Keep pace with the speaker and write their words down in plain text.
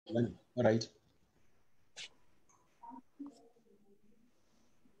All right.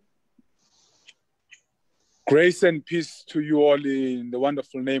 Grace and peace to you all in the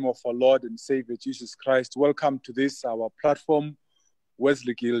wonderful name of our Lord and Savior Jesus Christ. Welcome to this, our platform,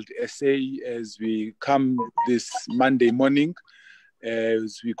 Wesley Guild SA, as we come this Monday morning,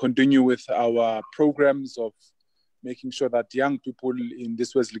 as we continue with our programs of making sure that young people in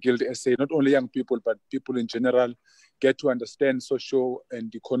this Wesley Guild SA, not only young people, but people in general, get to understand social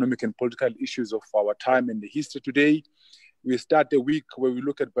and economic and political issues of our time and the history today. We start a week where we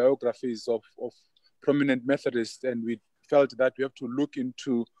look at biographies of prominent Methodists, and we felt that we have to look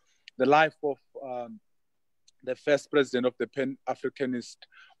into the life of the first president of the Pan-Africanist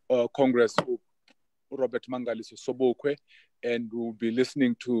Congress, Robert Mangaliso Sobukwe, and we'll be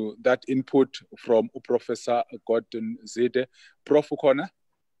listening to that input from Professor Gordon Zide. Prof. Ukona?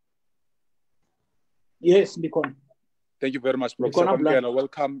 Yes, Nikon. Thank you very much, Professor.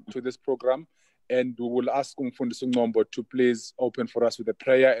 Welcome to this program. And we will ask Umfundisi Ngombo to please open for us with a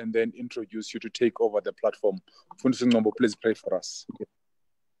prayer and then introduce you to take over the platform. Umfundisi Ngombo, please pray for us.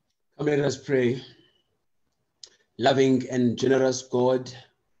 Come, let us pray. Loving and generous God,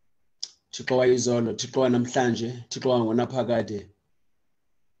 Thixo wayizolo, Thixo wanamhlanje, Thixo wangonaphakade,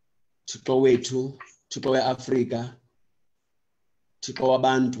 Thixo wethu, Thixo weAfrika, Thixo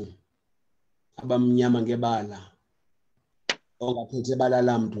wabantu abamnyama ngebala, ongaphethe bala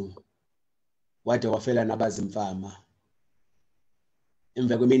lamntu, wade wafela nabazimfama.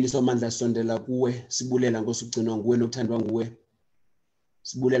 Emva kwemini somandla sondela kuwe, sibulela Nkosi ugcinwa nguwe nokuthandwa nguwe.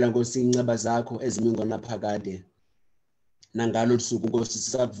 Sibulela Nkosi inceba zakho ezimingonaphakade. Nangalo suku Nkosi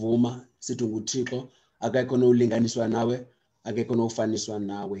sisavuma sithi nguThixo akekho nolinganiswa nawe, akekho nofaniswa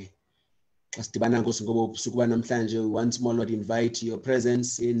nawe. Xa sidibana Nkosi ngoba ubusuku banamhlanje, once more Lord invite your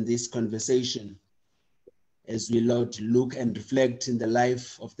presence in this conversation as we, Lord, look and reflect in the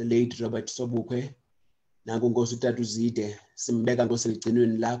life of the late Robert Sobukwe. Nanku Nkosi uTata uZide simbeka Nkosi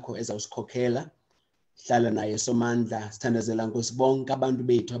eligcinweni lakho ezawusikhokhela. Hlala naye somandla, sithandazela Nkosi bonke abantu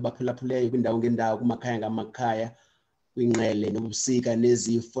bethu abaphulaphuleyo kwindawo ngendawo, kumakhaya ngamakhaya, kwingqele nobusika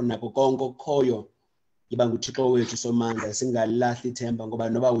nezifo nakho konke okukhoyo. Yiba nguThixo wethu somandla, singalahli ithemba ngoba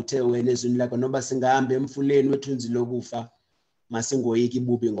noba uthe wena ezwini lakho, noba singahamba emfuleni wethunzi lokufa, masingoyiki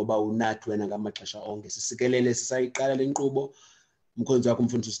bubi ngoba unathi wena ngamaxesha onke. Sisikelele sisayiqala lenkqubo, umkhonzi wakho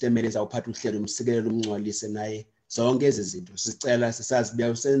umfundisi uSitemele zawuphatha uhlelo, umsikelele umngcwalise naye. Zonke ezi zinto sicela sisazi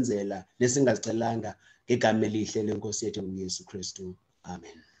buyawusenzela nesingazicelanga ngegama elihle lenkosi yethu uYesu Kristu.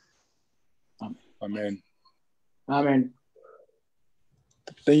 Amen. Amen. Amen.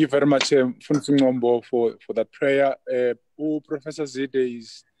 Thank you very much, Mfundisi Ngombo, for that prayer. Professor Zide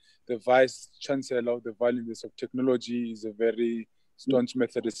is the Vice Chancellor of the Valley University of Technology. Is a very staunch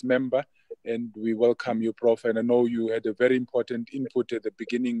Methodist member, and we welcome you, Prof. And I know you had a very important input at the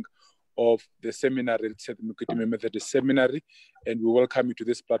beginning of the seminary, the Methodist Seminary, and we welcome you to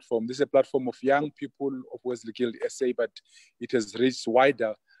this platform. This is a platform of young people of Wesley Guild SA, but it has reached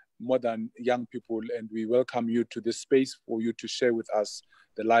wider, more than young people, and we welcome you to this space for you to share with us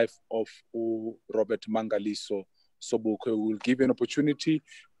the life of Robert Mangaliso Sobukwe. We will give you an opportunity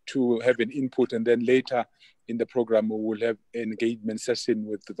to have an input, and then later in the program we will have an engagement session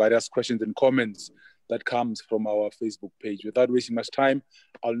with the various questions and comments that comes from our Facebook page. Without wasting much time,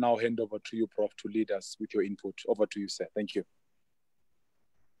 I'll now hand over to you, Prof, to lead us with your input. Over to you, sir. Thank you.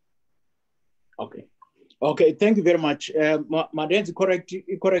 Okay, thank you very much. Madam's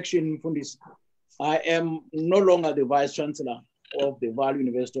correction from this. I am no longer the Vice Chancellor of the Valley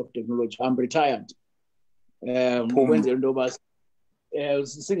University of Technology. I'm retired. Singa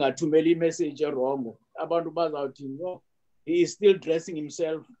tumeli message wrong about about him. He is still dressing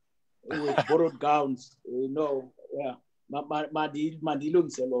himself with borrowed gowns. Yeah.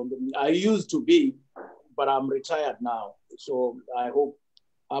 I used to be, but I'm retired now. So I hope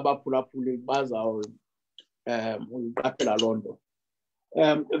Abapulapuli Baza will Londo.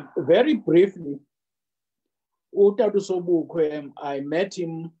 Very briefly, Utatu Sobukwe, I met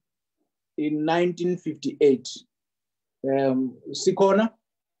him in 1958. Sikona?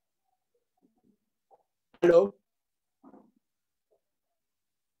 Hello?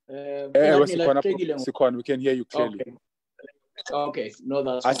 Sikona, we can hear you clearly. Okay. No,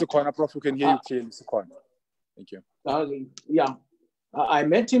 that's Sikona, Prof, we can hear you clearly, Sikona. Thank you. Yeah. I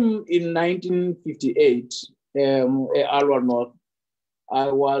met him in 1958 Alwa North. I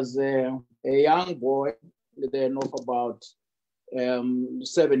was a young boy then of about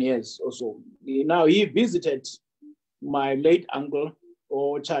 7 years or so. Now he visited my late uncle,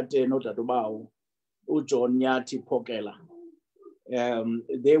 Ochate Notatubao, Ujon Nyati Pokela.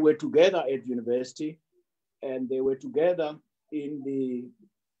 They were together at university, and they were together in the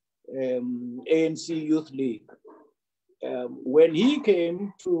ANC Youth League. When he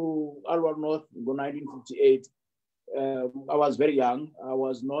came to Alwar North in 1958, I was very young. I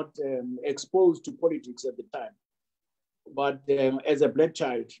was not exposed to politics at the time. But as a black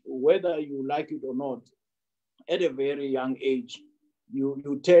child, whether you like it or not, at a very young age,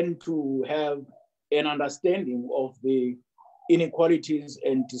 you tend to have an understanding of the inequalities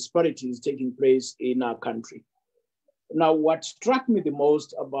and disparities taking place in our country. Now, what struck me the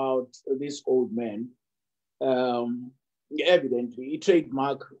most about this old man, evidently, he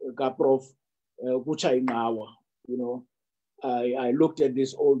trademarked Prof. Kuchaingawa. You know, I looked at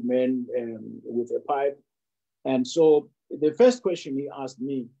this old man with a pipe. And so the first question he asked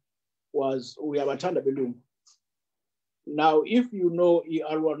me was, we have a Tanda Belung. Now, if you know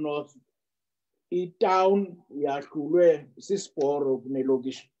Alwar North, town yahlulwe sisiporo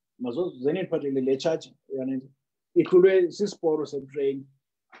nelokishi. Mazo zenye patele le church yanenze. Ihlulwe sisiporo setrain.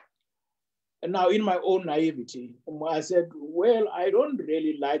 And now in my own naivety, I said, well, I don't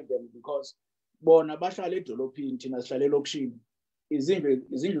really like them because bona bahlala edolophini thina sihlala elokishini.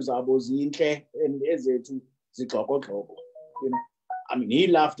 Izindlu zabo zinhle and ezethu zigxokogxoko. You know, I mean, he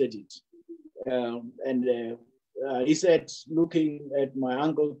laughed at it. He said, looking at my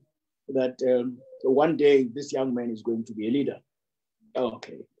uncle, that one day this young man is going to be a leader.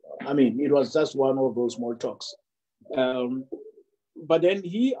 Okay. I mean, it was just one of those small talks. But then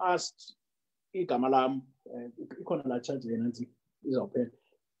he asked, he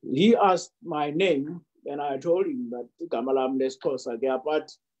asked my name, and I told him that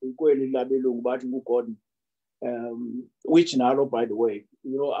which narrow, by the way,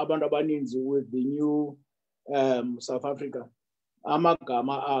 you know, abantu abaninzi with the new South Africa,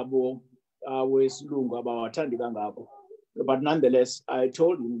 amagama abo awesilungu abawathandi kangako. But nonetheless, I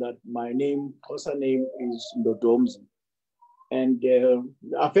told him that my name, Xhosa name, is Ndodomzi. And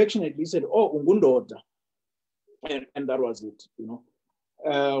affectionately he said, oh, Ungundoda. And that was it, you know.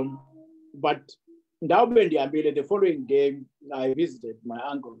 But the following day, I visited my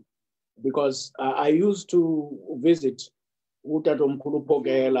uncle because I used to visit Utatomkulu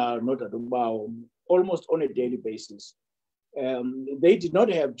Pogela, Notadumbao, almost on a daily basis. They did not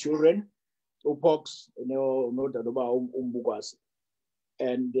have children, Upox, Notadumbao, Umbugas.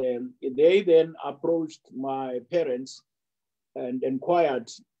 And they then approached my parents and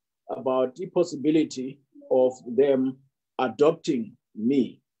inquired about the possibility of them adopting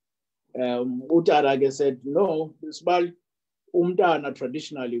me. Utarage said, no, umntana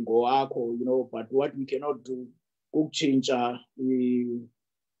traditionally ngoakho, you know, but what we cannot do, kuchincha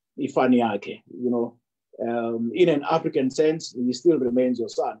ifani yakhe, you know. In an African sense, he still remains your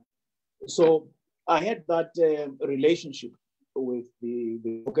son. So I had that relationship with the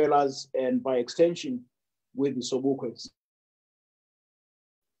Pokelas and by extension with the Sobukwes.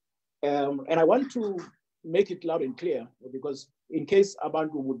 And I want to make it loud and clear because in case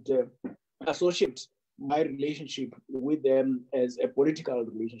Abantu would associate my relationship with them as a political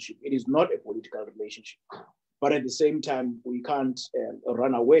relationship, it is not a political relationship. But at the same time, we can't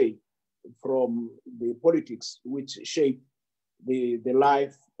run away from the politics which shape the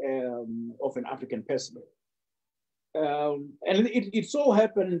life of an African person. And it so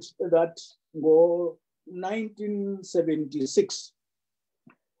happened that in 1976,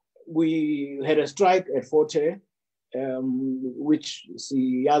 we had a strike at Forte, which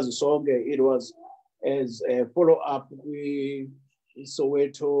it was as a follow-up with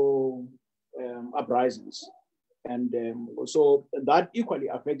Soweto uprisings. And so that equally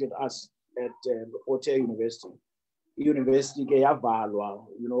affected us at Forte University. University,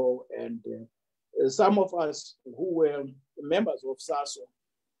 you know, and some of us who were members of SASO,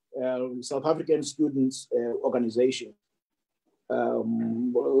 South African Students Organization,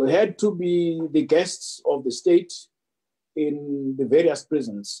 had to be the guests of the state in the various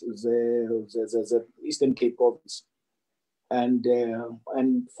prisons, the Eastern Cape province. And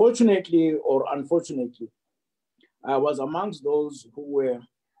fortunately or unfortunately, I was amongst those who were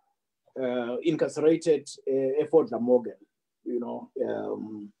incarcerated at Fort Lamorgan, you know,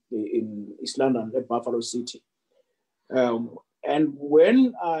 in East London, at Buffalo City. And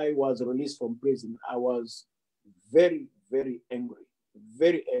when I was released from prison, I was very, very angry,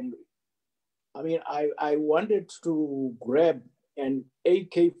 very angry. I mean, I wanted to grab an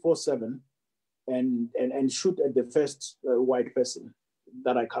AK-47 and shoot at the first white person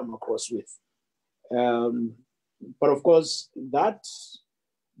that I come across with. But of course, that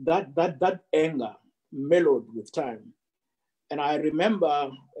anger mellowed with time. And I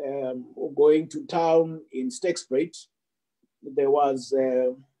remember going to town in Stekspruit. There was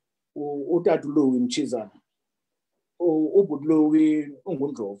Utatulu in Chizan, Ubudlu in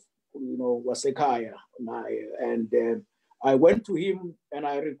Ungundrov, wasekhaya, and I went to him and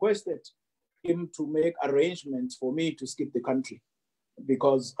I requested him to make arrangements for me to skip the country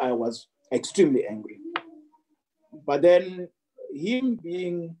because I was extremely angry. But then, him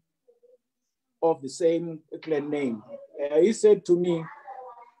being of the same clan name, he said to me,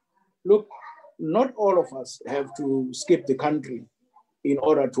 look, not all of us have to skip the country in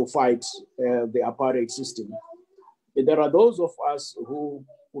order to fight the apartheid system. There are those of us who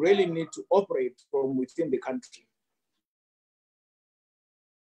really need to operate from within the country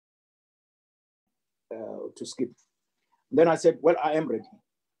to skip. Then I said, well, I am ready.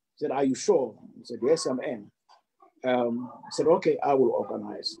 He said, are you sure? He said, yes, I am. I said, okay, I will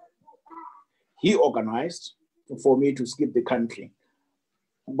organize. He organized for me to skip the country.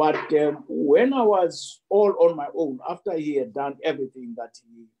 But when I was all on my own, after he had done everything that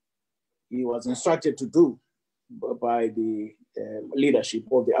he was instructed to do by the leadership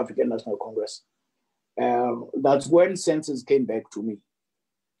of the African National Congress, that's when senses came back to me.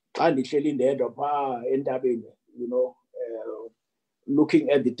 And in the head of looking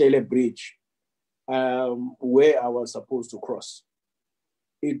at the Taylor Bridge, where I was supposed to cross.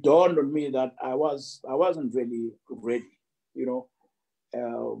 It dawned on me that I wasn't really ready,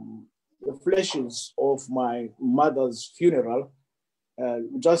 the flashes of my mother's funeral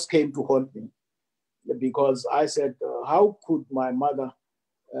just came to haunt me, because I said, how could my mother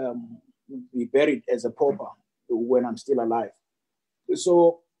be buried as a pauper when I'm still alive?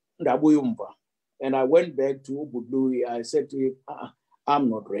 So, and I went back to Ubudlui. I said to him, I'm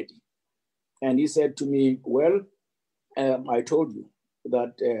not ready. And he said to me, well, I told you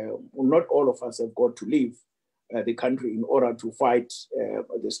that not all of us have got to leave the country in order to fight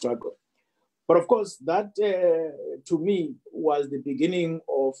the struggle. But of course, that to me was the beginning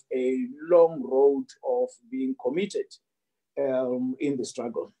of a long road of being committed in the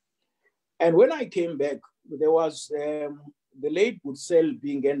struggle. And when I came back, there was the late Butsel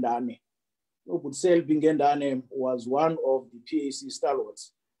Bingendane. Butsel Bingendane was one of the PAC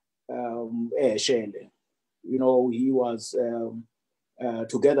stalwarts. He was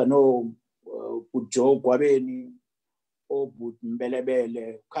together, Joe Gwabeni, Obut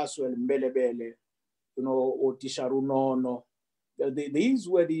Mbelebele, Caswell Mbelebele, Otisharu Nono. These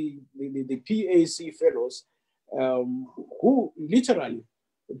were the PAC fellows who literally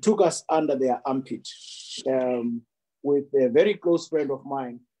took us under their armpit with a very close friend of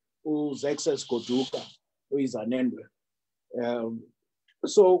mine, who's Exes Koduka, who is an Endwe.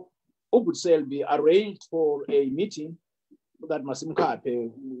 So Obut Selby arranged for a meeting that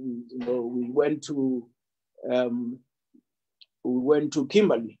Masimkape, we went to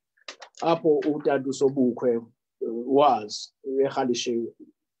Kimberley. Apo Utadu Sobukwe was.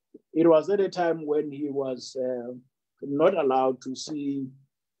 It was at a time when he was not allowed to see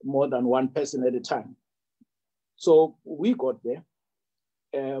more than one person at a time. So we got there.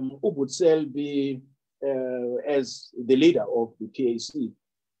 Ubud Selby, as the leader of the PAC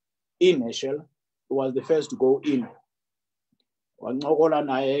in Eshel, was the first to go in. And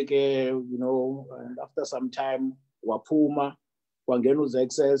after some time, Wapuma, Wangenu's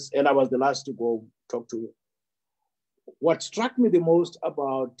excess, and I was the last to go talk to him. What struck me the most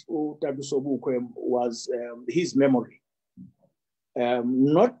about Utadu Sobukwe was his memory.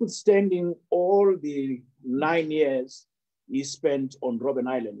 Notwithstanding all the 9 years he spent on Robben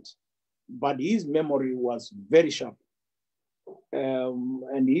Island, but his memory was very sharp.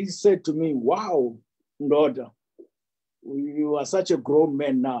 And he said to me, wow, Ndoda, you are such a grown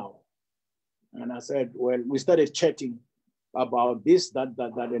man now. And I said, well, we started chatting about this, that,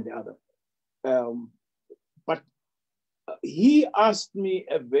 and the other. But he asked me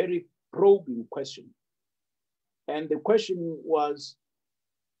a very probing question. And the question was,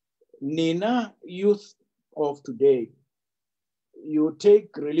 Nina, youth of today, you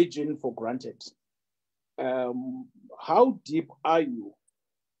take religion for granted. How deep are you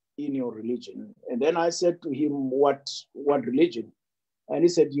in your religion? And then I said to him, what religion? And he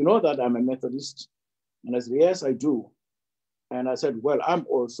said, you know that I'm a Methodist? And I said, yes, I do. And I said, well, I'm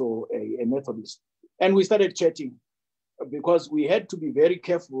also a Methodist. And we started chatting because we had to be very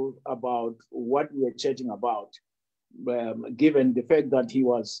careful about what we were chatting about, given the fact that he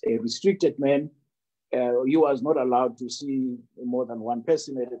was a restricted man. He was not allowed to see more than one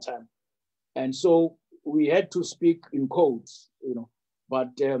person at a time. And so we had to speak in codes,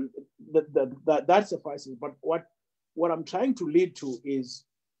 but that suffices. But what I'm trying to lead to is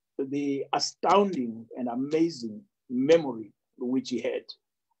the astounding and amazing memory which he had,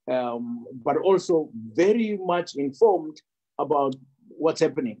 but also very much informed about what's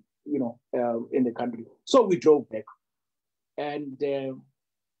happening, in the country. So we drove back, and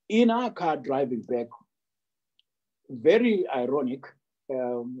in our car driving back, very ironic,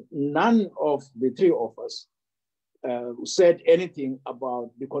 none of the three of us said anything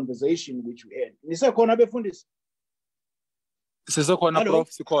about the conversation which we had. Nisekhona befundisi? Sisekhona, Hello? Prof.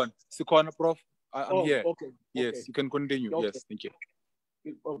 Sikhona, Prof. I'm here. Okay. Yes, Okay. you can continue. Okay. Yes, thank you.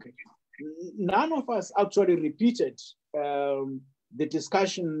 Okay. None of us actually repeated the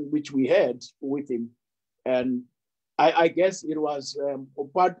discussion which we had with him. And I guess it was a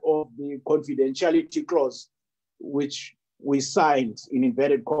part of the confidentiality clause which we signed in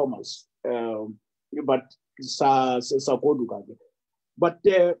inverted commas. But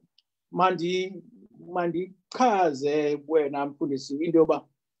Mandi Kaze, when I'm putting Indoba,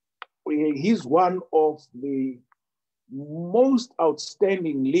 he's one of the most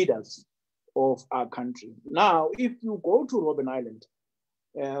outstanding leaders of our country. Now, if you go to Robben Island,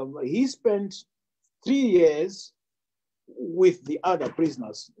 he spent 3 years with the other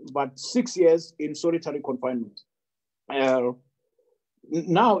prisoners, but 6 years in solitary confinement. Now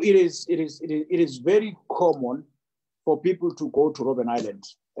it is very common for people to go to Robben Island,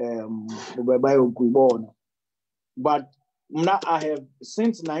 but now I have,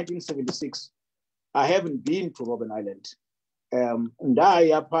 since 1976, I haven't been to Robben Island.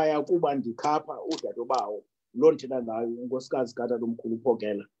 Ndaya phaya kuba ndikhapha udadobawo lo ndithetha ngayo unkosikazi kaTatomkhulu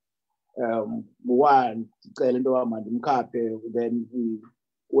uPhokela. Ndicela into yoba mandimkhaphe. Then we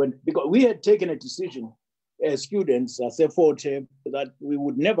went, because we had taken a decision as students as a forte that we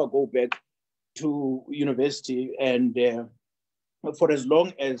would never go back to university and for as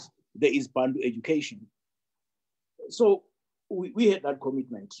long as there is Bantu education. So we had that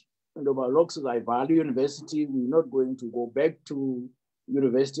commitment. And over locks, I value university. We're not going to go back to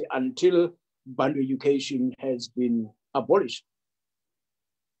university until Bantu education has been abolished.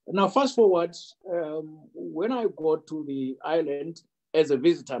 Now, fast forward, when I go to the island as a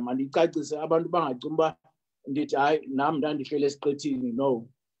visitor, no,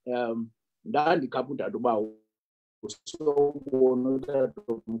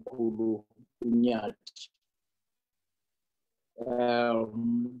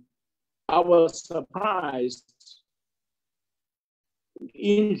 I was surprised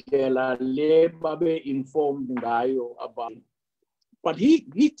indlela le babe informed ngayo about, but he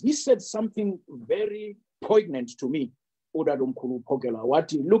said something very poignant to me. Udadomkhulu Phokela,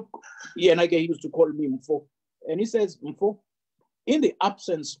 what look, and I used to call me Mfo, and he says, Mfo, in the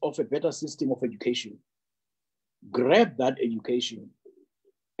absence of a better system of education, grab that education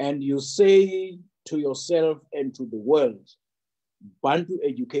and you say to yourself and to the world, Bantu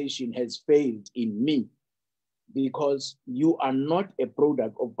education has failed in me because you are not a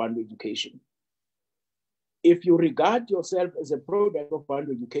product of Bantu education. If you regard yourself as a product of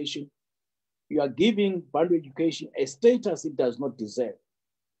Bantu education, you are giving Bantu education a status it does not deserve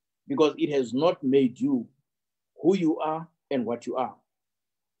because it has not made you who you are and what you are.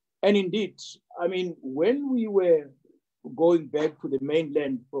 And indeed, I mean, when we were going back to the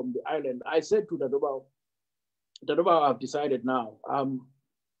mainland from the island, I said to Dadoba, I've decided now,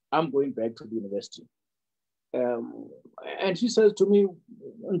 I'm going back to the university. And she says to me,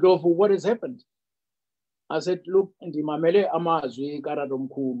 Ndlovu, what has happened? I said, look, ndimamele amazwi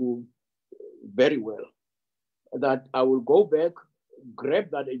kaTatomkhulu very well, that I will go back, grab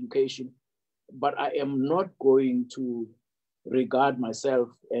that education, but I am not going to regard myself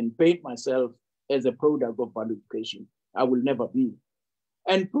and paint myself as a product of Bantu education. I will never be.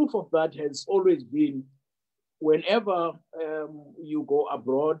 And proof of that has always been whenever you go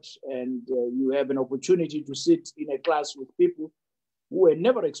abroad and you have an opportunity to sit in a class with people who were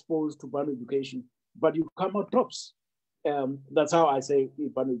never exposed to Bantu education, but you come out tops. That's how I say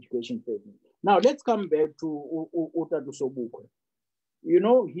Bantu education failed me. Now let's come back to Utatu Sobukwe. You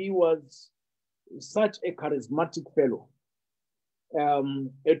know, he was such a charismatic fellow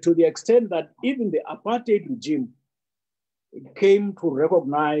to the extent that even the apartheid regime came to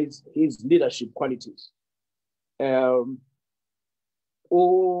recognize his leadership qualities. I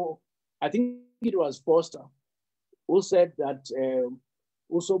think it was Foster who said that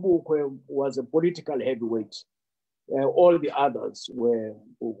Sobukwe was a political heavyweight. All the others were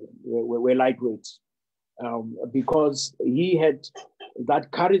lightweights because he had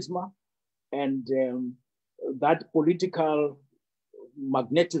that charisma and that political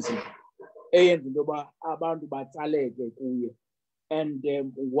magnetism. And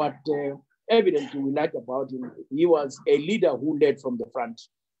what evidently we like about him, he was a leader who led from the front.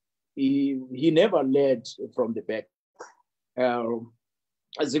 He never led from the back.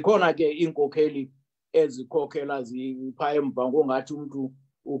 Zikhona ke inkokheli ezikhokhela zipha emva ngongathi umuntu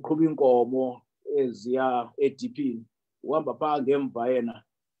uqhuba inkomo eziya ediphini uhamba pha ngemva yena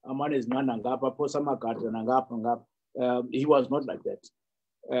He was not like that.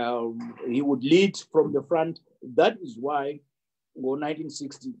 He would lead from the front. That is why in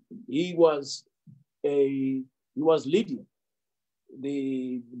 1960 he was leading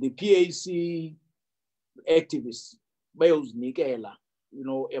the PAC activists bayoznikela, you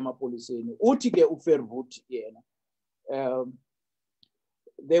know, emapoliseni. Uthi ke uFerwood yena,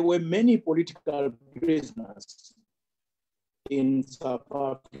 there were many political prisoners in South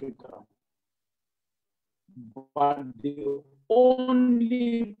Africa, but the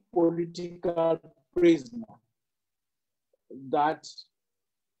only political prisoner that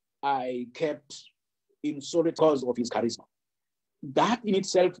I kept in solitary because of his charisma. That in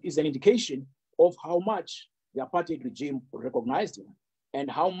itself is an indication of how much the apartheid regime recognized him and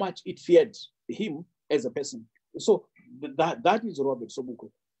how much it feared him as a person. So that is Robert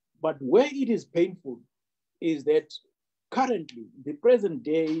Sobukwe. But where it is painful is that currently the present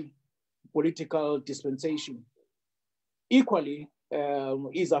day political dispensation equally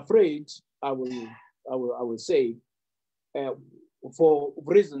is afraid, I will say, for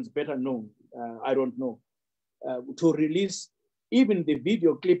reasons better known, I don't know, to release even the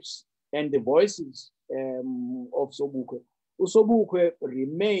video clips and the voices of Sobukwe. Sobukwe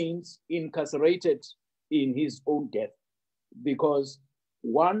remains incarcerated in his own death because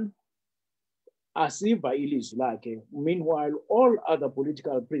one, asiva ilizwi lakhe. Meanwhile, all other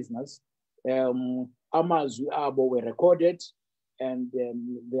political prisoners, amazwi abo were recorded and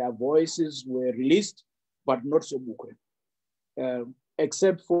their voices were released, but not Sobukwe,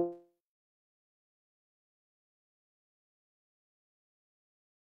 except for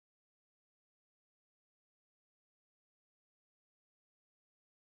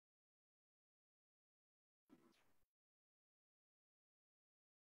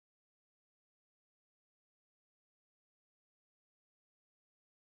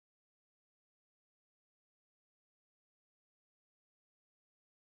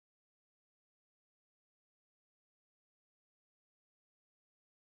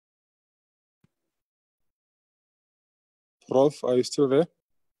Prof, are you still there?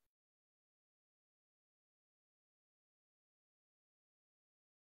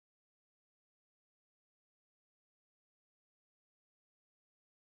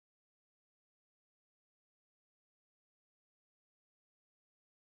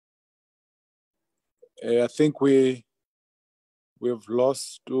 I think we've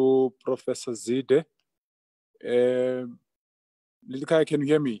lost to Professor Zide. Lilika, can you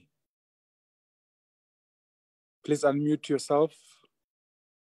hear me? Please unmute yourself.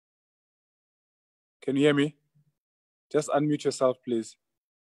 Can you hear me? Just unmute yourself, please.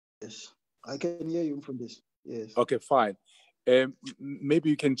 Yes, I can hear you from this. Yes. Okay, fine. Maybe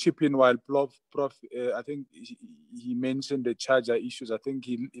you can chip in while Prof I think he mentioned the charger issues. I think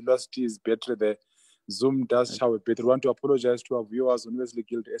he lost his battery there. Zoom does have a battery. We want to apologize to our viewers on Wesley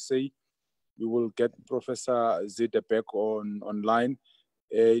Guild SA. We will get Professor Zide back online.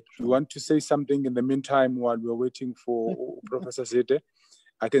 We want to say something in the meantime while we're waiting for Professor Zide.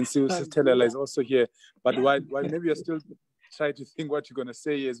 I can see Sister Lela is also here. But while maybe you're still trying to think what you're going to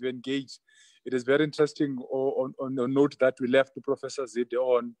say as we engage, it is very interesting on the note that we left to Professor Zide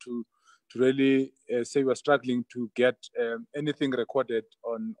on to really say we're struggling to get anything recorded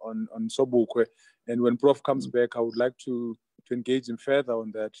on Sobukwe. And when Prof comes back, I would like to engage him further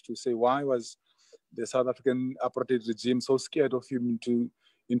on that, to say why was the South African apartheid regime so scared of him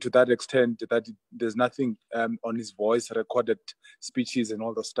into that extent that there's nothing on his voice, recorded speeches and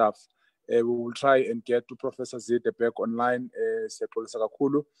all the stuff. We will try and get to Professor Zide back online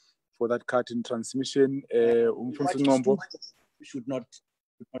for that cut in transmission. Should not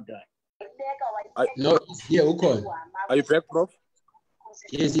die. No, he's here. Are you back, Prof?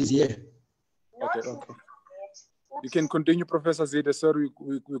 Yes, he's here. Okay. You can continue, Professor Zide. Sorry,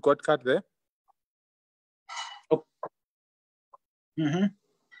 we got cut there. Oh.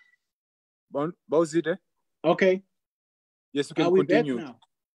 Zide? Okay. Yes, you can Are we continue. back now?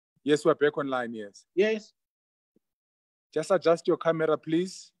 Yes, we're back online, yes. Yes. Just adjust your camera,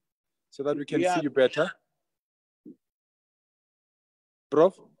 please, so that we can see you better.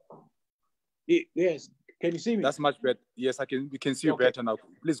 Prof? Yes. Can you see me? That's much better. Yes, we can see you better now.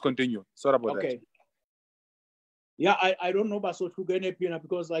 Please continue. Sorry about that. Okay. Yeah, I don't know about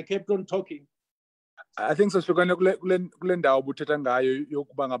because I kept on talking. I think so. There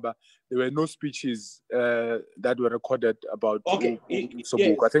were no speeches that were recorded about Sobukwe. Yes,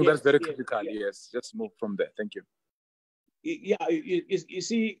 I think that's very critical. Yes, just move from there. Thank you. Yeah, you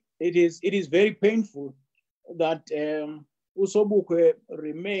see, it is very painful that Sobukwe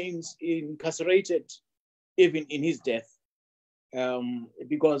remains incarcerated even in his death.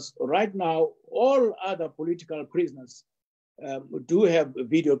 because right now, all other political prisoners do have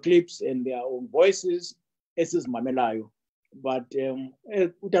video clips and their own voices. This is Mamelayo. But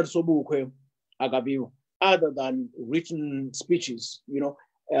Sobukwe Agabiu, other than written speeches,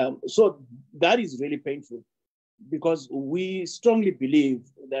 so that is really painful, because we strongly believe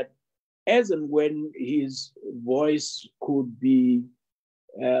that as and when his voice could be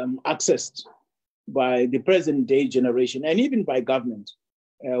accessed by the present day generation and even by government,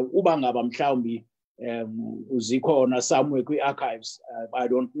 ubangaba mhlawumbi zikhona somewhere kwi-archives, I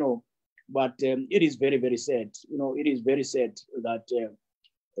don't know, but it is very, very sad. It is very sad that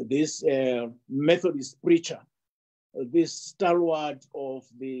this Methodist preacher, this stalwart of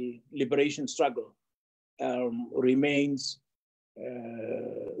the liberation struggle, remains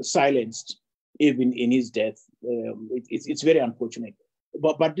silenced even in his death. It's very unfortunate.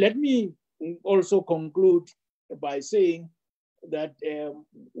 But let me also conclude by saying that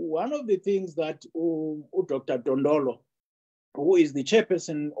one of the things that Dr. Dondolo, who is the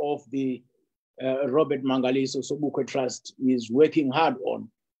chairperson of the Robert Mangaliso Sobukwe Trust, is working hard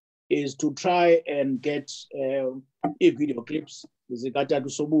on, is to try and get video clips Zikata to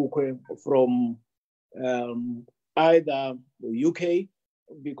Sobukwe from either the UK,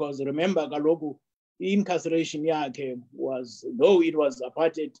 because remember, Galogu, incarceration yake was, though it was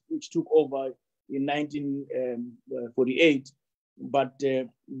apartheid which took over in 1948, but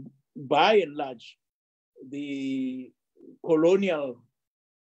by and large, the colonial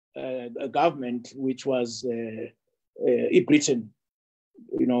government, which was Britain,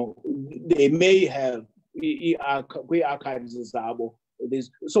 they may have archives.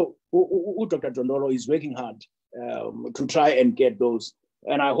 So Dr. Dondolo is working hard to try and get those.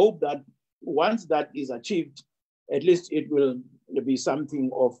 And I hope that once that is achieved, at least it will be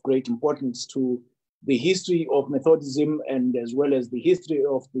something of great importance to the history of Methodism and as well as the history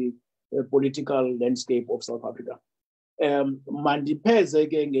of the political landscape of South Africa. Mandipeze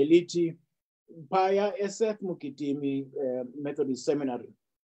ke ngelithi phaya eSeth Mukitimi Methodist Seminary,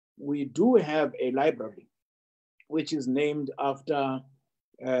 we do have a library which is named after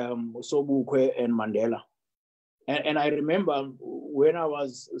Sobukwe and Mandela. And I remember when I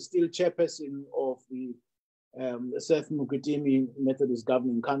was still chairperson of the Seth Mukitimi Methodist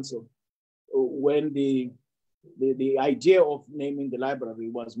Governing Council, when the idea of naming the library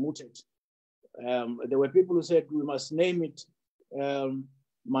was mooted, there were people who said we must name it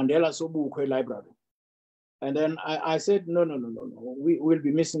Mandela Sobukwe Library. And then I said, no, we will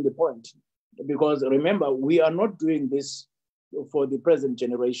be missing the point, because remember, we are not doing this for the present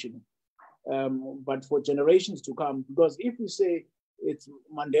generation, but for generations to come. Because if we say it's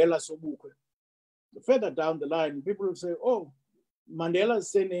Mandela Sobukwe, further down the line, people will say, oh,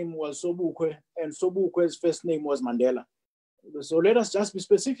 Mandela's surname was Sobukwe and Sobukwe's first name was Mandela. So let us just be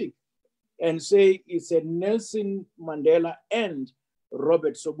specific and say it's a Nelson Mandela and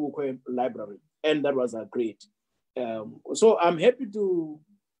Robert Sobukwe library. And that was agreed. So I'm happy to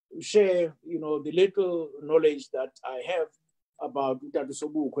share, the little knowledge that I have about Utatu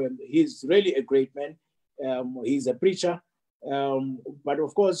Sobukwe. He's really a great man. He's a preacher. But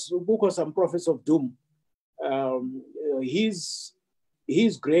of course, Sobukwe, some prophets of doom. His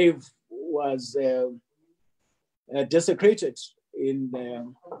grave was desecrated in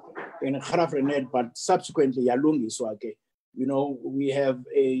Graaff-Reinet, but subsequently Yalungi Swake. We have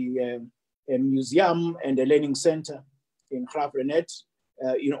a museum and a learning center in Graaff-Reinet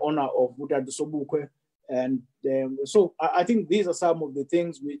in honor of Utatu Sobukwe. And so I think these are some of the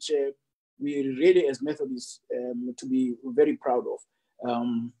things which we really, as Methodists, to be very proud of.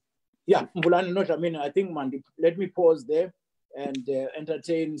 Yeah, Mbulani, I think, Mandi, let me pause there and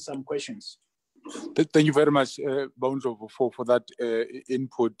entertain some questions. Thank you very much, Bounjo, for that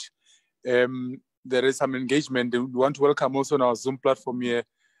input. There is some engagement. We want to welcome also on our Zoom platform here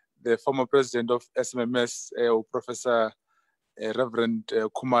the former president of SMMS, Professor Reverend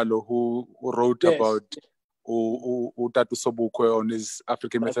Kumalo, who wrote about Utatu Sobukwe on his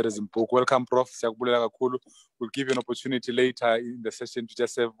African Methodism book. Welcome, Prof. We'll give you an opportunity later in the session to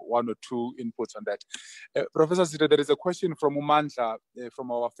just have one or two inputs on that. Professor Zide, there is a question from Umandla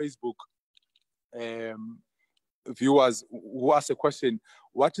from our Facebook viewers who asked a question: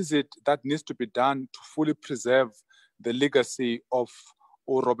 what is it that needs to be done to fully preserve the legacy of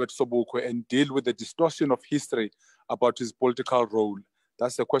Robert Sobukwe and deal with the distortion of history about his political role?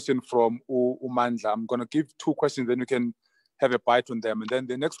 That's a question from Umandla. I'm going to give two questions, then you can have a bite on them. And then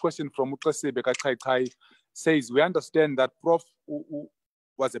the next question from Utlasi Bekachai says, we understand that Prof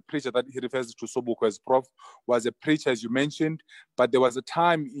was a preacher, that he refers to Sobukwe as Prof, was a preacher, as you mentioned, but there was a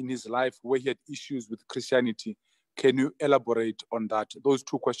time in his life where he had issues with Christianity. Can you elaborate on that? Those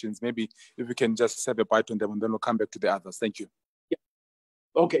two questions, maybe if we can just have a bite on them, and then we'll come back to the others. Thank you. Yeah.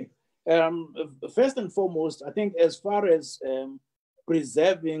 Okay. First and foremost, I think as far as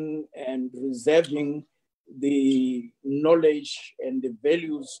preserving and reserving the knowledge and the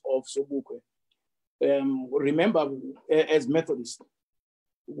values of Sobukwe, remember, as Methodists,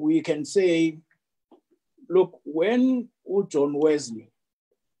 we can say, look, when John Wesley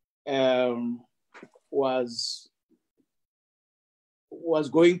was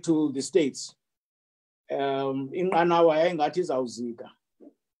going to the States, in Anawa Zide,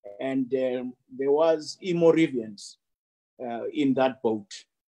 and there was Moravians in that boat.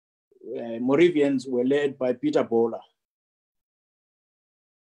 Moravians were led by Peter Bola.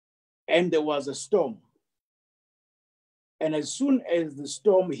 And there was a storm. And as soon as the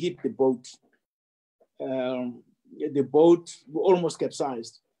storm hit the boat almost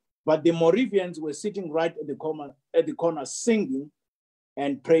capsized. But the Moravians were sitting right at the corner singing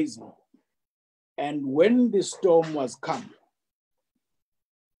and praising. And when the storm was come,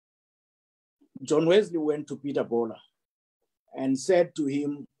 John Wesley went to Peter Bola and said to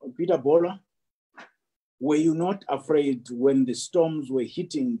him, Peter Bola, were you not afraid when the storms were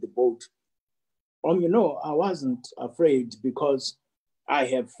hitting the boat? You know, I wasn't afraid because I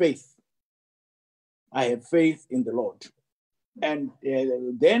have faith. I have faith in the Lord. And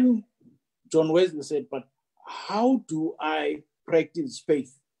then John Wesley said, but how do I practice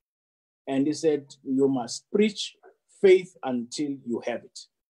faith? And he said, you must preach faith until you have it.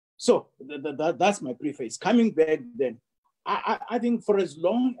 So that's my preface. Coming back then, I think for as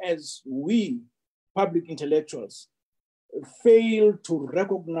long as we public intellectuals fail to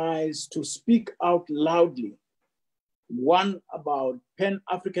recognize, to speak out loudly, one, about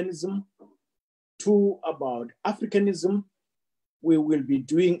Pan-Africanism, two, about Africanism, we will be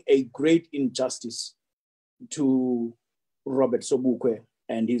doing a great injustice to Robert Sobukwe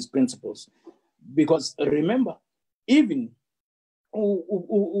and his principles. Because remember, even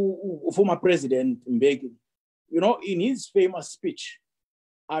former President Mbeki, you know, in his famous speech,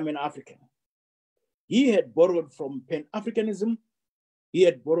 I'm an African, he had borrowed from Pan-Africanism, he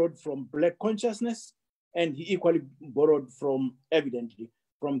had borrowed from Black consciousness, and he equally borrowed from, evidently,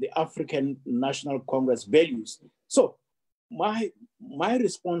 from the African National Congress values. So my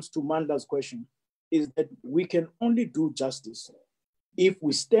response to Manda's question is that we can only do justice if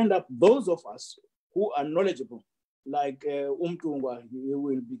we stand up, those of us who are knowledgeable, like Umtungwa, who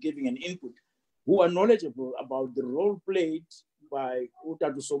will be giving an input, who are knowledgeable about the role played by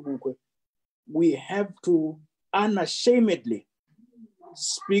Utatu Sobukwe. We have to unashamedly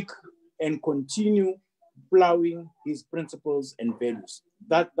speak and continue plowing his principles and values.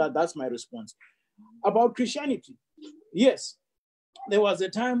 That's my response. About Christianity, yes, there was a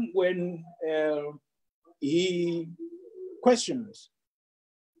time when he questioned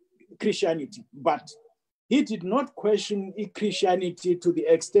Christianity, but he did not question Christianity to the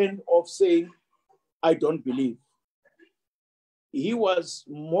extent of saying, I don't believe. He was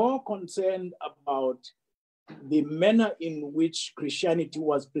more concerned about the manner in which Christianity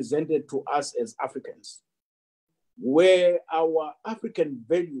was presented to us as Africans, where our African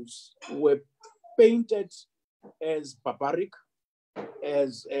values were painted as barbaric,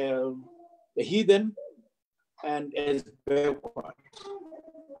 as a heathen, and as backward.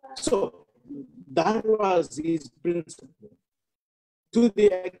 So that was his principle. To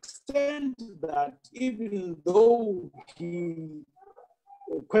the extent that even though he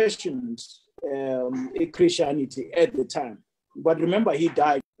questioned Christianity at the time, but remember he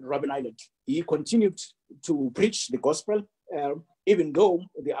died in Robben Island, he continued to preach the gospel, even though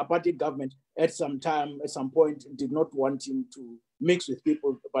the apartheid government at some point did not want him to mix with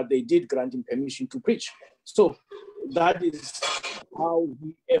people, but they did grant him permission to preach. So that is how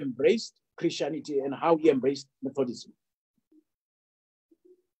he embraced Christianity and how he embraced Methodism.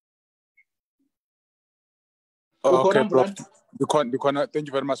 Okay, Prof. Thank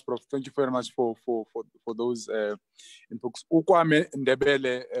you very much, Prof. Thank you very much for those inputs. Ukwame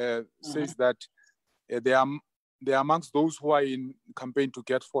Ndebele says that they are amongst those who are in campaign to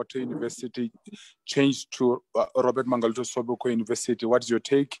get Fort University changed to Robert Mangalito Sobukwe University. What is your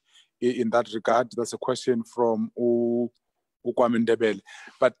take in that regard? That's a question from Ukwame Ndebele.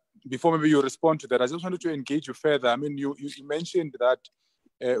 But before maybe you respond to that, I just wanted to engage you further. I mean, you mentioned that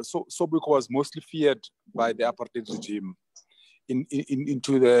Sobukwe was mostly feared by the apartheid regime,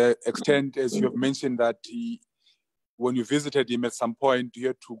 into the extent, as you have mentioned, that when you visited him at some point, you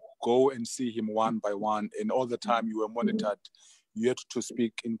had to go and see him one by one, and all the time you were monitored. You had to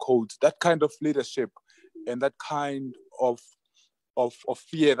speak in codes. That kind of leadership and that kind of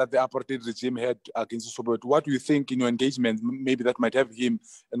fear that the apartheid regime had against Sobukwe. What do you think in your engagement, maybe that might have him,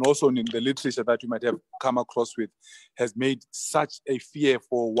 and also in the literature that you might have come across with, has made such a fear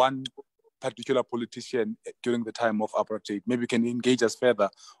for one particular politician during the time of apartheid? Maybe you can engage us further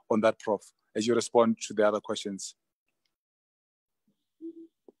on that, Prof, as you respond to the other questions.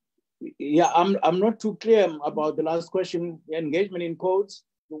 Yeah, I'm not too clear about the last question, engagement in codes.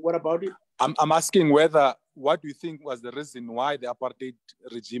 What about it? I'm asking what do you think was the reason why the apartheid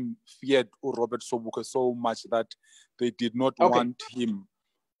regime feared Robert Sobukwe so much that they did not want him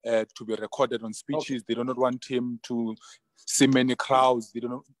to be recorded on speeches. They do not want him to see many crowds.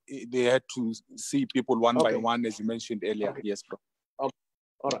 They had to see people one by one, as you mentioned earlier. Yes, Prof. All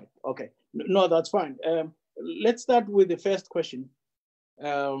right. Okay. No, that's fine. Let's start with the first question.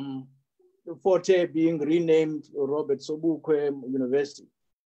 Forte being renamed Robert Sobukwe University.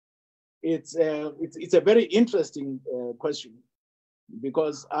 It's a very interesting question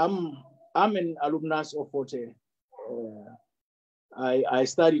because I'm an alumnus of Forte. I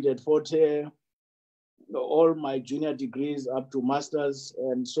studied at Forte all my junior degrees up to masters,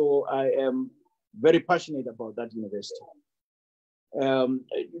 and so I am very passionate about that university.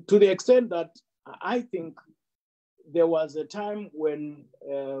 To the extent that I think there was a time when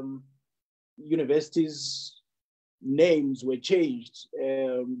universities' names were changed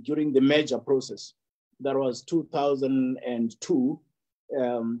during the merger process. That was 2002.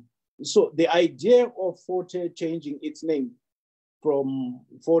 So the idea of Forte changing its name from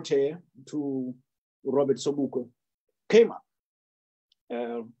Forte to Robert Sobukwe came up.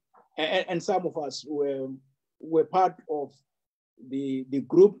 And some of us were part of the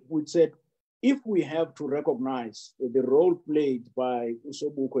group which said, if we have to recognize the role played by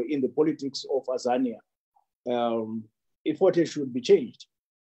Sobukwe in the politics of Azania, Forte should be changed.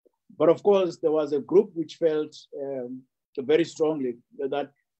 But of course, there was a group which felt very strongly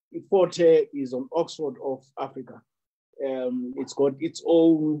that Forte is an Oxford of Africa. It's got its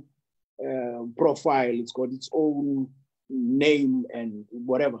own profile, it's got its own name and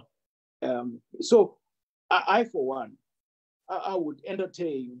whatever. So I for one, I would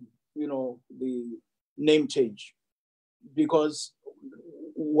entertain, the name change, because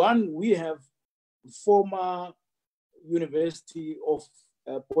one, we have former University of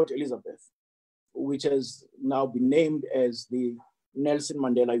Port Elizabeth, which has now been named as the Nelson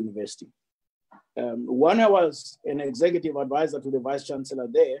Mandela University. When I was an executive advisor to the Vice Chancellor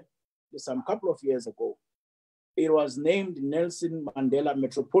there, some couple of years ago, it was named Nelson Mandela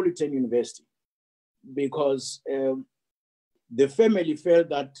Metropolitan University because the family felt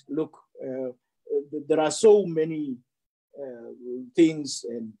that, look, there are so many things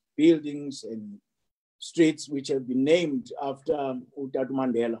and buildings and streets which have been named after Utatu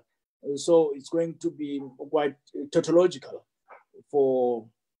Mandela. So it's going to be quite tautological for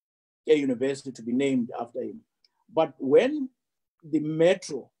a university to be named after him. But when the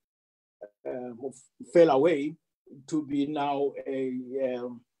metro fell away to be now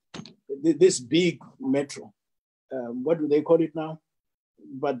this big metro, what do they call it now?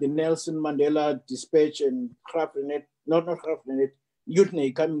 But the Nelson Mandela Dispatch and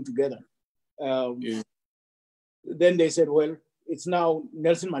Utney coming together. Then they said, well, it's now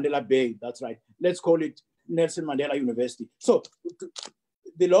Nelson Mandela Bay. That's right. Let's call it Nelson Mandela University. So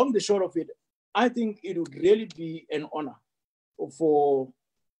the long, the short of it, I think it would really be an honor for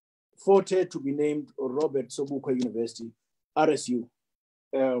Forte to be named Robert Sobukwe University, RSU.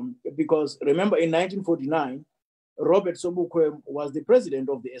 Because remember, in 1949, Robert Sobukwe was the president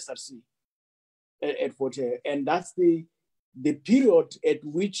of the SRC at Forte, and that's the period at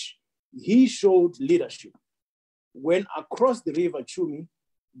which he showed leadership. When across the river Chumi,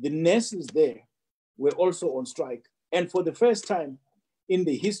 the nurses there were also on strike. And for the first time in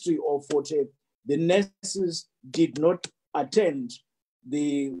the history of Forte, the nurses did not attend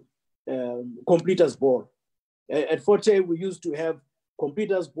the completers ball. At Forte, we used to have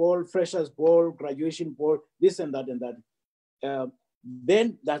completers ball, freshers ball, graduation ball, this and that and that.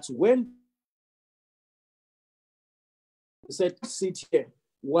 Then that's when we said, sit here,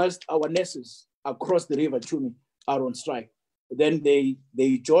 whilst our nurses across the river Chumi are on strike. Then they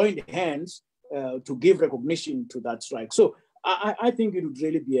joined hands to give recognition to that strike. So I think it would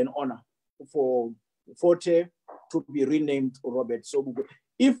really be an honor for Forte to be renamed Robert Sobukwe.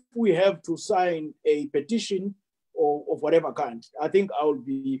 If we have to sign a petition or of whatever kind, I think I will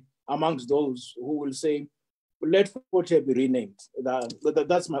be amongst those who will say, let Forte be renamed.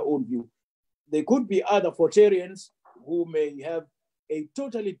 That's my own view. There could be other Forterians who may have a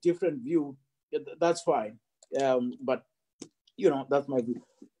totally different view. That's fine. But, that's my view.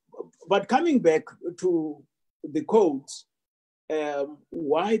 But coming back to the codes,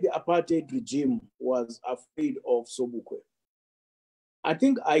 why the apartheid regime was afraid of Sobukwe. I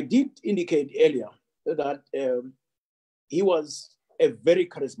think I did indicate earlier that he was a very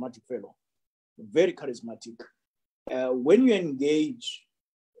charismatic fellow, very charismatic. When you engage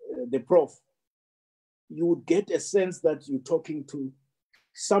the Prof, you would get a sense that you're talking to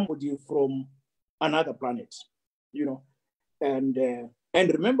somebody from another planet, you know. And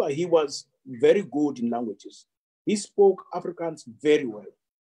remember, he was very good in languages. He spoke Afrikaans very well.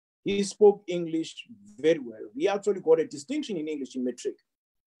 He spoke English very well. He actually got a distinction in English in matric.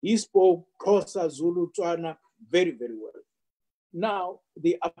 He spoke Xhosa, Zulu, Tswana very, very well. Now,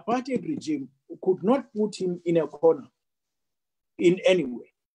 the apartheid regime could not put him in a corner in any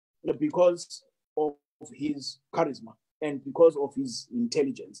way because of his charisma and because of his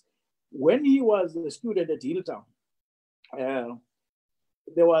intelligence. When he was a student at Hilltown,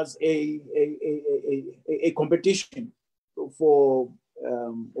 there was a competition for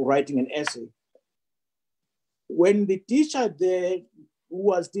writing an essay. When the teacher there who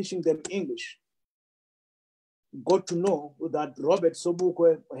was teaching them English got to know that Robert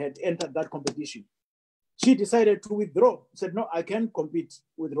Sobukwe had entered that competition, she decided to withdraw. Said, no, I can't compete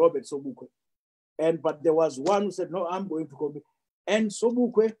with Robert Sobukwe. But there was one who said, no, I'm going to compete. And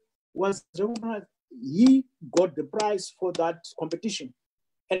Sobukwe was recognized. He got the prize for that competition.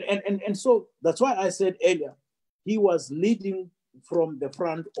 And so that's why I said earlier, he was leading from the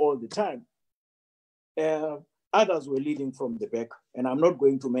front all the time. Others were leading from the back. And I'm not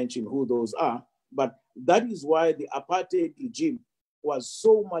going to mention who those are, but that is why the apartheid regime was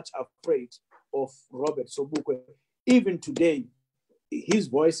so much afraid of Robert Sobukwe. Even today, his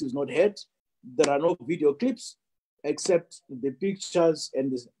voice is not heard. There are no video clips except the pictures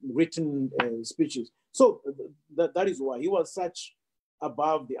and the written speeches. So that is why he was such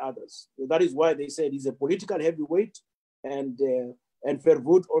above the others. That is why they said he's a political heavyweight. And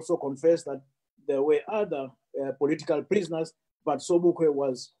Verwoerd also confessed that there were other political prisoners, but Sobukwe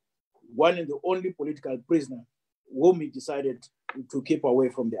was one and the only political prisoner whom he decided to keep away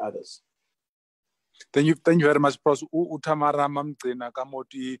from the others. Thank you very much, Prof. Utamara Mamgcina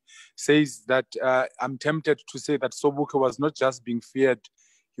Kamoti says that I'm tempted to say that Sobukwe was not just being feared,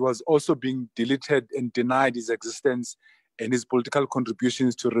 he was also being deleted and denied his existence and his political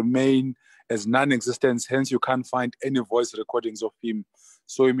contributions to remain as non-existent. Hence, you can't find any voice recordings of him.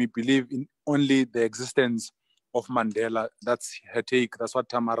 So you may believe in only the existence of Mandela. That's her take. That's what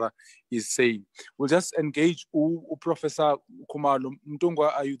Tamara is saying. We'll just engage Professor Khumalo.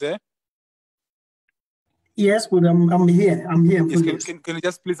 Mtungwa, are you there? Yes, but I'm here. I'm here. Yes, can you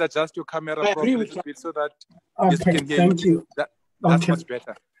just please adjust your camera a little bit so that okay, yes, we can hear thank you. That's much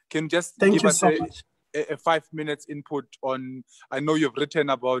better. Can you just give us a 5 minutes input on, I know you've written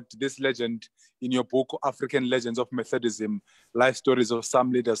about this legend in your book, African Legends of Methodism, Life Stories of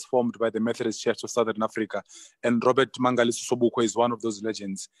Some Leaders Formed by the Methodist Church of Southern Africa. And Robert Mangaliso Sobukwe is one of those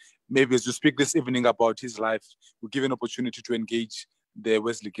legends. Maybe as you speak this evening about his life, we'll give an opportunity to engage the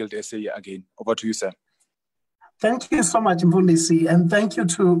Wesley Guild essay again. Over to you, sir. Thank you so much, Mfundisi, and thank you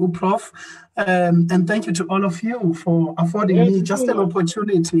to Prof, and thank you to all of you for affording me just an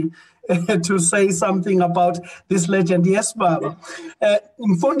opportunity to say something about this legend. Yes, Baba.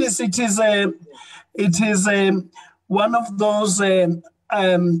 Mfundisi, it is one of those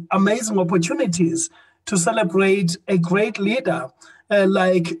amazing opportunities to celebrate a great leader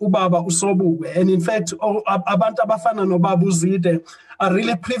like Ubaba Sobukwe. And in fact, abantu abafana noBaba Zide are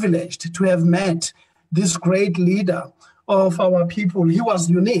really privileged to have met this great leader of our people. He was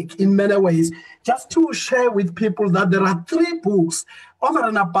unique in many ways. Just to share with people that there are 3 books over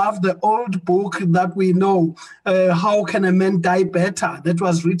and above the old book that we know, How Can a Man Die Better, that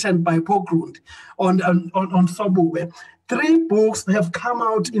was written by Pogrund on Sobukwe. 3 books have come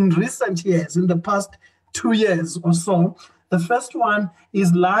out in recent years, in the past 2 years or so. The first one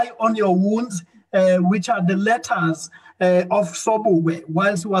is Lie on Your Wounds, which are the letters of Sobukwe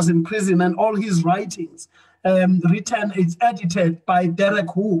whilst he was in prison, and all his writings written, it's edited by Derek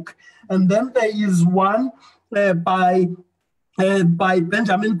Hook. And then there is one by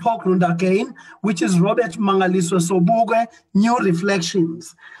Benjamin Pogrund again, which is Robert Mangaliso Sobukwe, New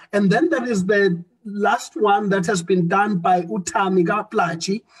Reflections. And then there is the last one that has been done by Utami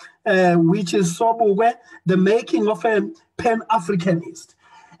Plachi, which is Sobukwe, The Making of a Pan-Africanist.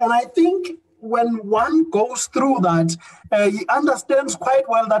 And I think when one goes through that, he understands quite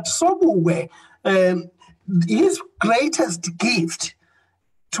well that Sobukwe, his greatest gift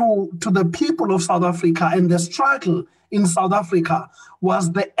to the people of South Africa and the struggle in South Africa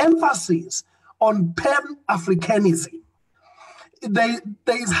was the emphasis on Pan-Africanism. there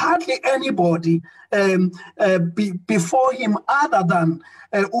is hardly anybody before him other than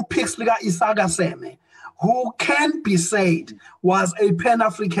uPixlika Isagaseme, who can be said was a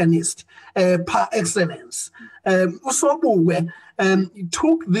Pan-Africanist par excellence. Sobukwe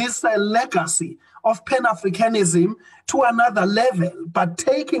took this legacy of Pan-Africanism to another level, but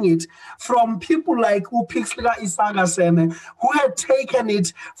taking it from people like uPixlika Isagaseme, who had taken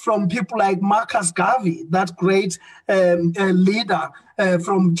it from people like Marcus Garvey, that great leader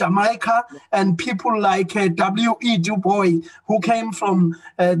from Jamaica, and people like W.E. Du Bois, who came from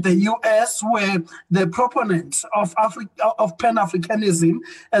the U.S., were the proponents of Pan-Africanism,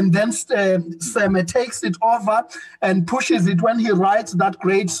 and then Seme takes it over and pushes it when he writes that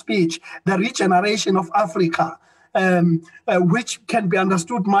great speech, The Regeneration of Africa, which can be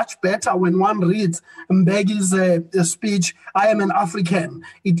understood much better when one reads Mbegi's speech, I am an African.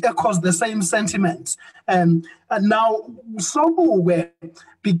 It echoes the same sentiments. And now Sobukwe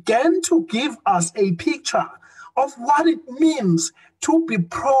began to give us a picture of what it means to be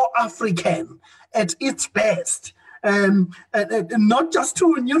pro-African at its best, not just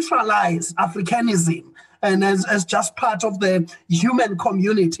to neutralize Africanism and as just part of the human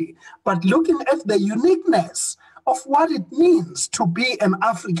community, but looking at the uniqueness of what it means to be an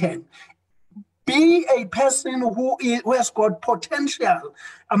African, be a person who has got potential,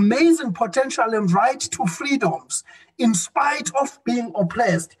 amazing potential and right to freedoms, in spite of being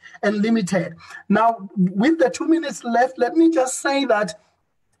oppressed and limited. Now, with the 2 minutes left, let me just say that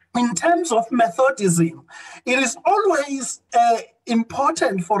in terms of Methodism, it is always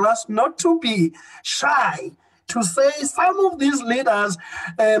important for us not to be shy to say some of these leaders,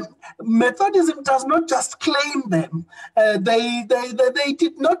 Methodism does not just claim them. They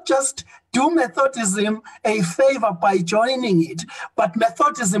did not just do Methodism a favor by joining it, but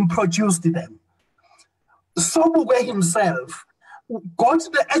Methodism produced them. Sobukwe himself got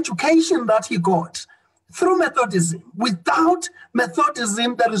the education that he got through Methodism. Without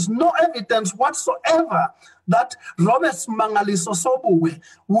Methodism, there is no evidence whatsoever that Robert Mangaliso Sobukwe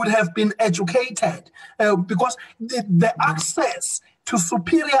would have been educated, because the access to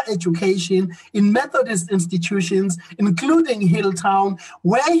superior education in Methodist institutions, including Hilltown,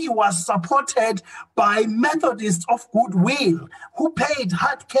 where he was supported by Methodists of goodwill who paid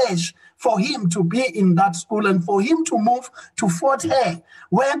hard cash for him to be in that school and for him to move to Fort Hare,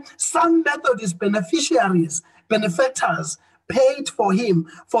 where some Methodist benefactors paid for him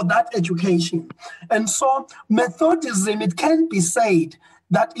for that education. And so Methodism, it can be said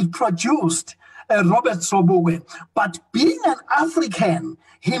that it produced Robert Sobukwe, but being an African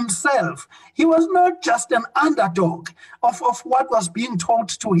himself, he was not just an underdog of what was being taught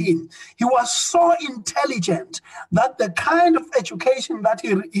to him. He was so intelligent that the kind of education that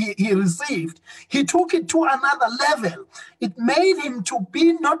he received, he took it to another level. It made him to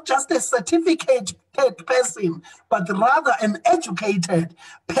be not just a certificated person, but rather an educated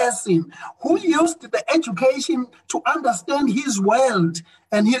person who used the education to understand his world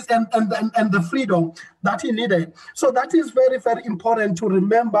and the freedom that he needed. So that is very, very important to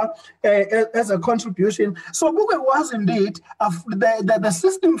remember as a contribution. So Sobukwe was indeed, the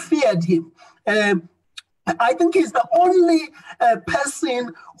system feared him. I think he's the only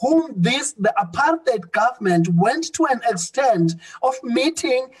person whom the apartheid government went to an extent of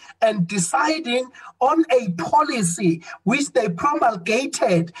meeting and deciding on a policy which they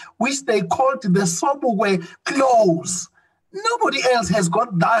promulgated, which they called the Sobukwe Clause. Nobody else has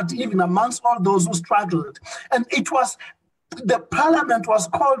got that, even amongst all those who struggled. And the parliament was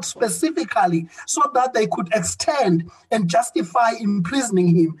called specifically so that they could extend and justify imprisoning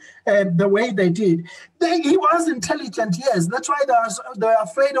him the way they did. He was intelligent, yes. That's why they were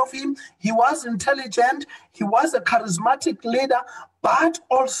afraid of him. He was intelligent. He was a charismatic leader, but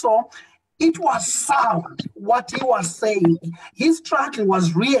also it was sound, what he was saying. His struggle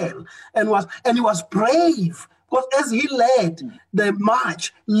was real and he was brave. Because as he led the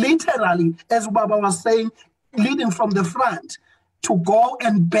march, literally, as Baba was saying, leading from the front to go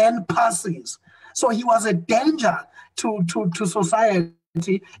and ban passes. So he was a danger to society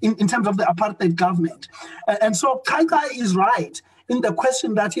in terms of the apartheid government. And so Kaikai is right in the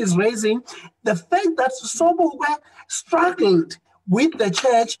question that he's raising. The fact that Sobukwe struggled with the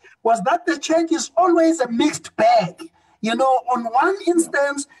church was that the church is always a mixed bag. You know, on one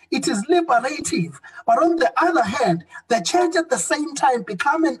instance, it is liberative. But on the other hand, the church at the same time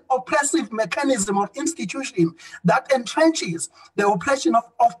become an oppressive mechanism or institution that entrenches the oppression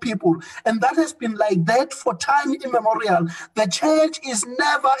of people. And that has been like that for time immemorial. The church is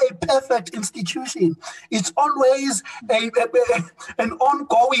never a perfect institution. It's always an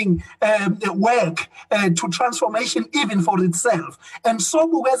ongoing work to transformation even for itself. And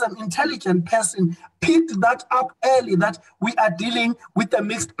Sobukwe, as an intelligent person, picked that up early, that we are dealing with a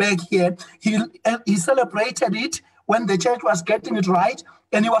mixed bag here. He celebrated it when the church was getting it right,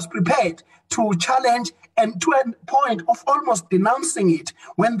 and he was prepared to challenge and to a point of almost denouncing it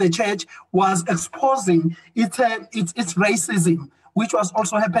when the church was exposing its racism, which was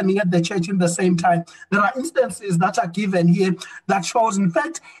also happening at the church in the same time. There are instances that are given here that shows, in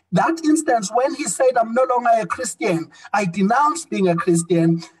fact, that instance when he said, I'm no longer a Christian, I denounce being a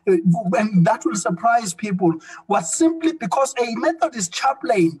Christian, and that will surprise people, was simply because a Methodist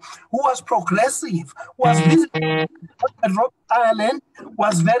chaplain who was progressive, was visiting Ireland,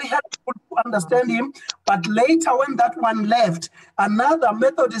 was very helpful to understand him, but later when that one left, another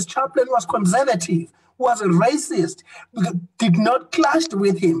Methodist chaplain was conservative, was a racist, did not clash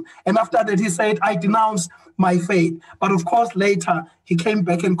with him. And after that, he said, I denounce my faith. But of course, later, he came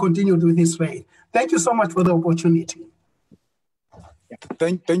back and continued with his faith. Thank you so much for the opportunity.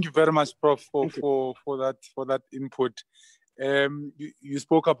 Thank you very much, Prof, for that input. You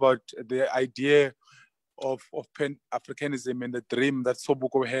spoke about the idea of Pan-Africanism and the dream that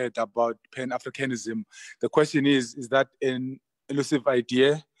Sobukwe had about Pan-Africanism. The question is that an elusive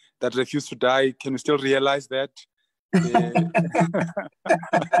idea that refused to die? Can you still realize that?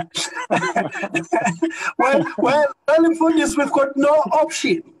 well, in Fundis, we've got no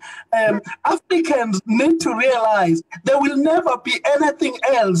option. Africans need to realize there will never be anything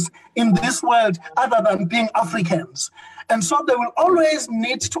else in this world other than being Africans. And so they will always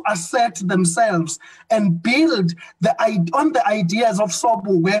need to assert themselves and build on the ideas of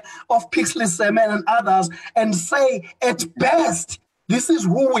Sobukwe, of Pixley Semen and others, and say, at best, this is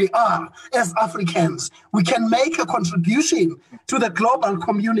who we are as Africans. We can make a contribution to the global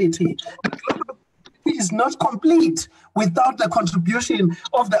community. The global community is not complete without the contribution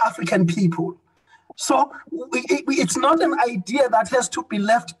of the African people. So it's not an idea that has to be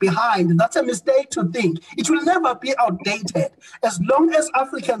left behind. That's a mistake to think. It will never be outdated. As long as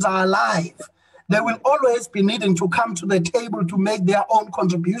Africans are alive, they will always be needing to come to the table to make their own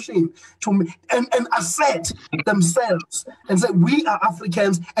contribution and assert themselves and say, we are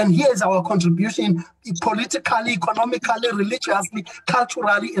Africans and here's our contribution politically, economically, religiously,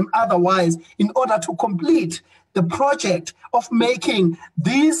 culturally, and otherwise in order to complete the project of making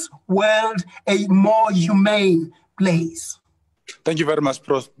this world a more humane place. Thank you very much,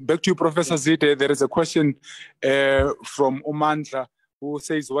 Prof. Back to you, Professor Zide. There is a question from Umandla, who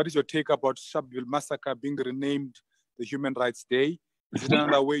says, what is your take about Sharpeville massacre being renamed the Human Rights Day? Is it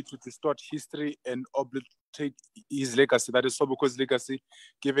another way to distort history and obliterate his legacy, that is Sobukwe's legacy,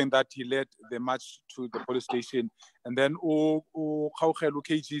 given that he led the march to the police station? And then Khaukhelu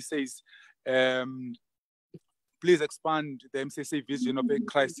KG says, please expand the MCC vision of a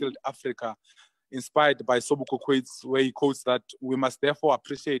Christ-filled Africa, inspired by Sobukwe quotes, where he quotes that we must therefore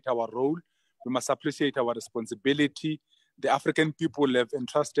appreciate our role, we must appreciate our responsibility. The African people have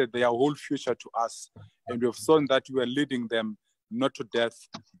entrusted their whole future to us, and we have shown that we are leading them not to death,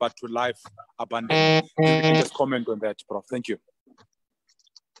 but to life abundant. You can just comment on that, Prof. Thank you.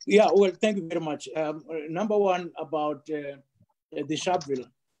 Yeah, well, thank you very much. Number one, about the Sharpeville,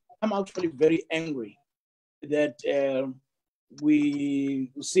 I'm actually very angry that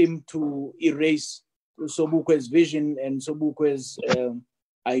we seem to erase Sobukwe's vision and Sobukwe's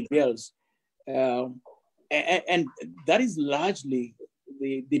ideals. And that is largely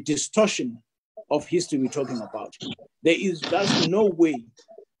the distortion of history we're talking about. There's no way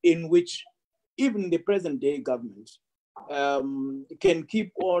in which even the present day government can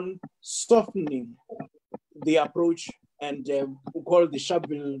keep on softening the approach and we call it the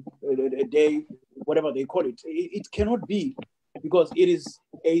Sharpeville Day, whatever they call it. It cannot be, because it is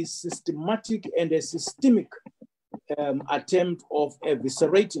a systematic and a systemic attempt of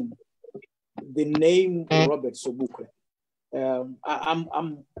eviscerating the name Robert Sobukwe.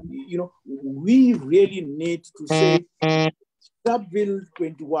 We really need to say Sharpeville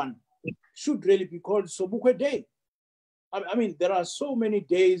 21 should really be called Sobukwe Day. I mean, there are so many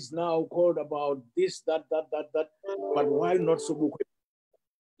days now called about this, that, but why not Sobukwe?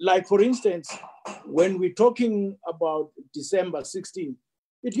 Like, for instance, when we're talking about December 16,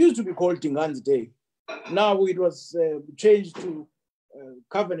 it used to be called Tingan's Day. Now it was changed to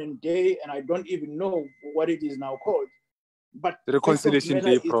Covenant Day, and I don't even know what it is now called. But the Reconciliation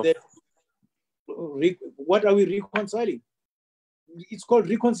Day, Prof. What are we reconciling? It's called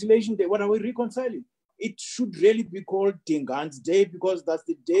Reconciliation Day. What are we reconciling? It should really be called Dingaan's Day, because that's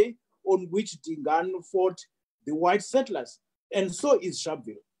the day on which Dingaan fought the white settlers. And so is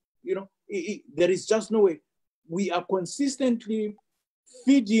Sharpeville. You know, there is just no way. We are consistently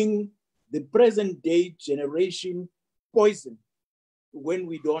feeding the present day generation poison when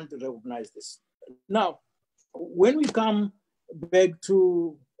we don't recognize this. Now, when we come back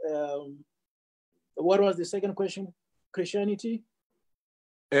to, what was the second question? Christianity?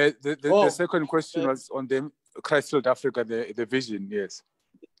 The second question was on the Christ healed Africa, the vision, yes.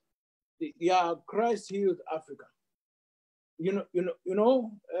 Yeah, Christ healed Africa.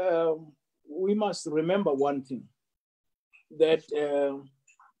 We must remember one thing, that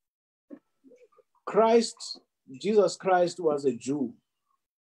Jesus Christ was a Jew.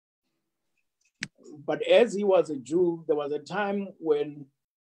 But as he was a Jew, there was a time when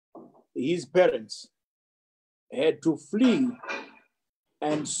his parents had to flee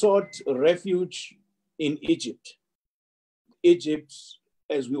and sought refuge in Egypt. Egypt,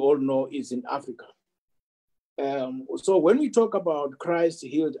 as we all know, is in Africa. So when we talk about Christ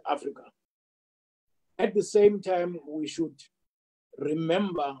healed Africa, at the same time, we should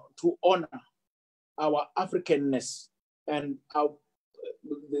remember to honor our Africanness. And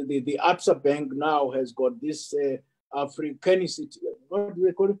the Absa Bank now has got this Africanicity. What do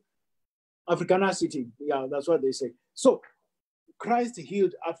they call it? Africanacity. Yeah, that's what they say. So Christ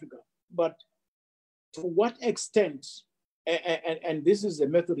healed Africa. But to what extent, and this is the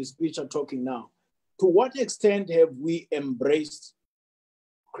Methodist preacher talking now, to what extent have we embraced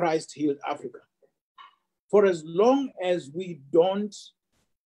Christ healed Africa? For as long as we don't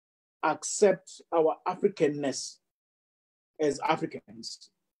accept our Africanness as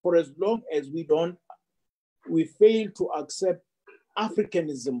Africans, for as long as we fail to accept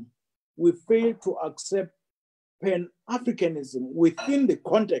Africanism, we fail to accept Pan-Africanism within the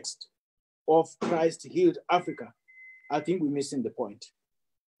context of Christ healed Africa, I think we're missing the point.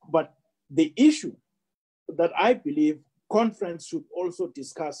 But the issue that I believe conference should also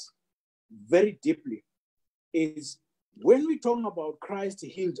discuss very deeply is, when we talk about Christ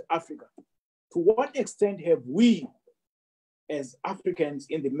healed Africa, to what extent have we as Africans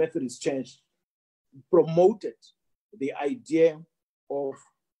in the Methodist Church promoted the idea of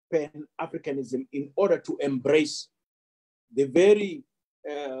Pan-Africanism in order to embrace the very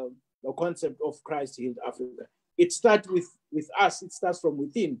the concept of Christ healed Africa? It starts with us, it starts from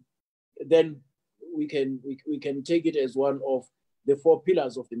within. Then we can take it as one of the 4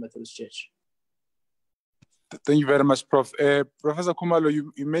 pillars of the Methodist Church. Thank you very much, Prof. Professor Khumalo,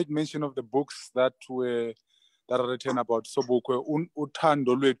 you made mention of the books that are written about Sobukwe.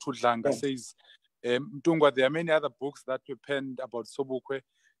 Uthando lwethu Dlanga says, Mtungwa, there are many other books that were penned about Sobukwe.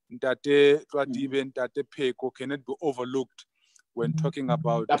 Ntate Twadibe, Ntate Pheko cannot be overlooked when talking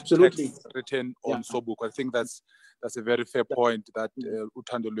about texts written on Sobukwe. I think that's a very fair point that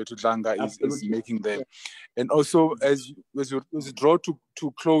Uthando lwethu Dlanga is making there. And also, as you draw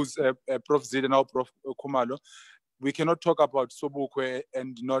to close, Prof. Zide, now Prof. Khumalo, we cannot talk about Sobukwe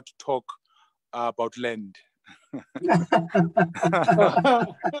and not talk about land.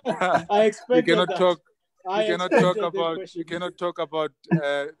 I expected that. We cannot talk about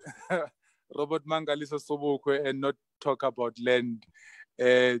Robert Mangaliso Sobukwe and not talk about land.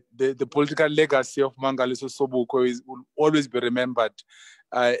 The political legacy of Mangaliso Sobukwe will always be remembered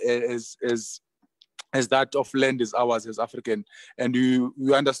as that of land is ours as African. And you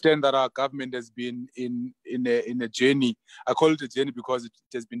understand that our government has been in a journey. I call it a journey because it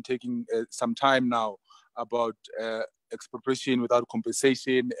has been taking some time now, about expropriation without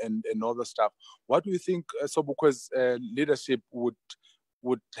compensation and all the stuff. What do you think Sobukwe's leadership would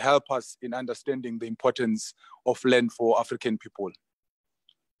help us in understanding the importance of land for African people?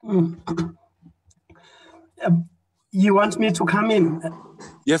 You want me to come in?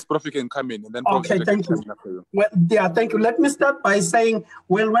 Yes, Prof, you can come in. And then okay, thank you. Well, yeah, thank you. Let me start by saying,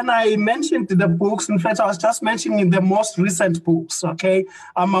 well, when I mentioned the books, in fact, I was just mentioning the most recent books, okay?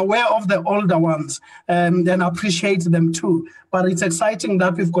 I'm aware of the older ones and appreciate them too. But it's exciting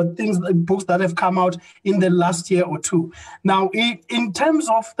that we've got books that have come out in the last year or two. Now, in terms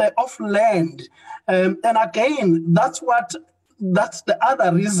of land, and again, that's the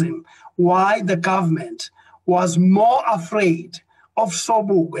other reason why the government was more afraid of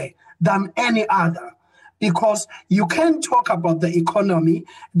Sobukwe than any other, because you can talk about the economy,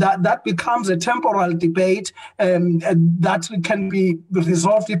 that becomes a temporal debate that can be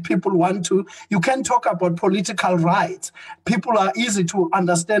resolved if people want to. You can talk about political rights. People are easy to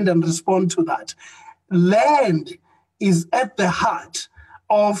understand and respond to that. Land is at the heart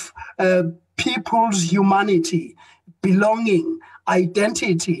of people's humanity, belonging,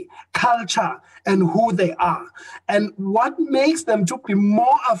 identity, culture, and who they are. And what makes them to be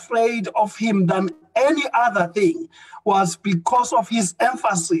more afraid of him than any other thing was because of his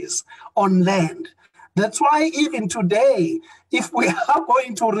emphasis on land. That's why even today, if we are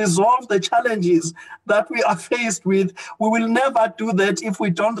going to resolve the challenges that we are faced with, we will never do that if we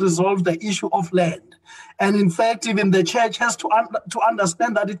don't resolve the issue of land. And in fact, even the church has to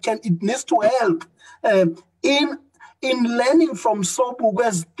understand that it needs to help in learning from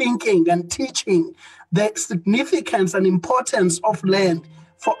Sobukwe's thinking and teaching the significance and importance of land.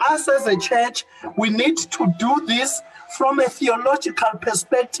 For us as a church, we need to do this from a theological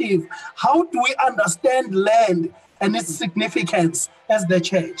perspective. How do we understand land and its significance as the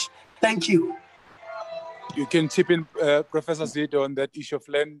church? Thank you. You can chip in, Professor Zide, on that issue of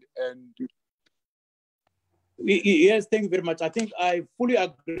land. And yes, thank you very much. I think I fully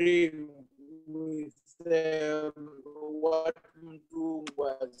agree with what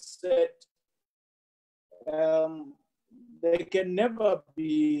was said. There can never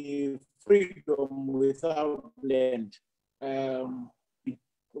be freedom without land.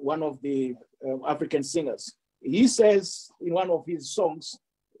 One of the African singers, he says in one of his songs,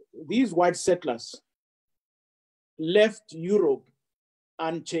 these white settlers left Europe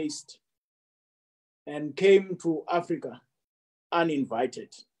unchased and came to Africa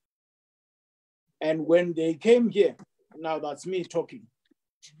uninvited. And when they came here, now that's me talking,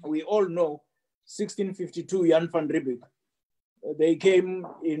 we all know 1652 Jan van Riebeeck, they came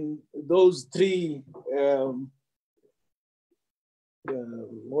in those three,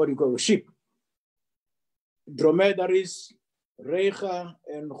 ship, dromedaries, Reicha,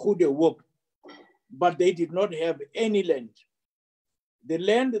 and Goede Hoop, but they did not have any land. The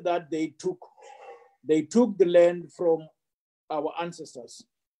land that they took the land from our ancestors.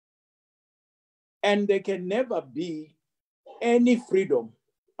 And there can never be any freedom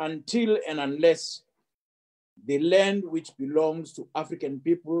until and unless the land which belongs to African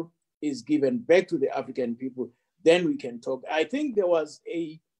people is given back to the African people. Then we can talk. I think there was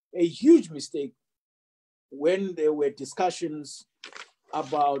a huge mistake when there were discussions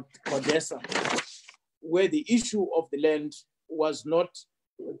about Odessa, where the issue of the land was not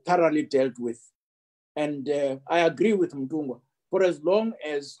thoroughly dealt with. And I agree with Mtungwa. For as long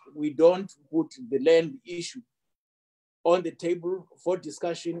as we don't put the land issue on the table for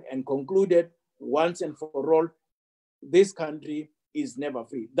discussion and concluded once and for all, this country is never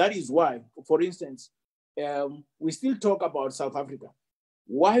free. That is why, for instance, we still talk about South Africa.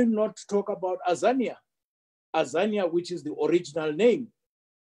 Why not talk about Azania? Azania, which is the original name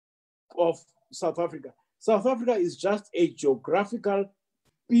of South Africa. South Africa is just a geographical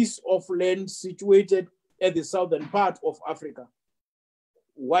piece of land situated at the southern part of Africa.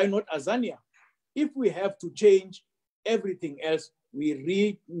 Why not Azania? If we have to change everything else,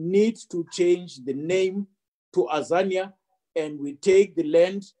 we need to change the name to Azania, and we take the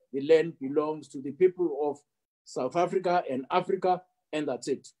land belongs to the people of South Africa, and that's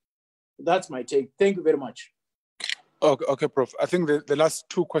it. That's my take. Thank you very much. Okay, Prof. I think the last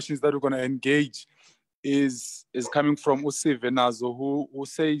two questions that we're going to engage is coming from Usive Nazo, who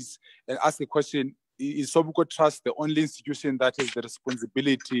says and asks the question, is Sobukwe Trust the only institution that has the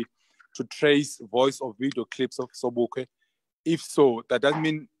responsibility to trace voice or video clips of Sobukwe? If so, that does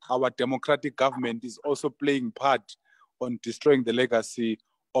mean our democratic government is also playing part on destroying the legacy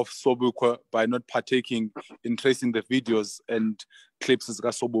of Sobukwe by not partaking in tracing the videos and clips of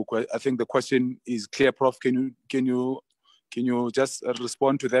Sobukwe. I think the question is clear, Prof. Can you just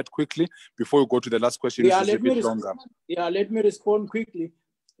respond to that quickly before we go to the last question? Yeah, which is a bit longer. Yeah, let me respond quickly.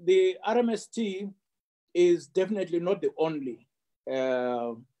 The RMST is definitely not the only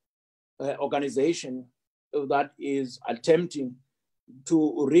organization that is attempting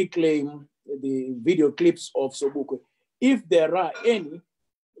to reclaim the video clips of Sobukwe. If there are any,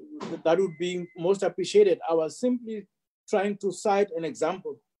 that would be most appreciated. I was simply trying to cite an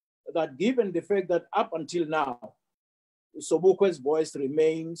example that, given the fact that up until now, Sobukwe's voice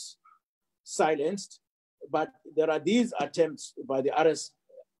remains silenced, but there are these attempts by the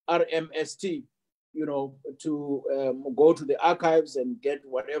RMST, to go to the archives and get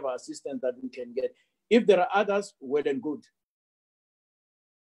whatever assistance that we can get. If there are others, well and good.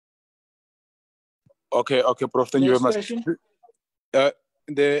 Okay, Prof. Thank you very much. Question?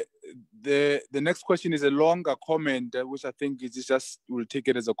 The next question is a longer comment, which I think is just, we'll take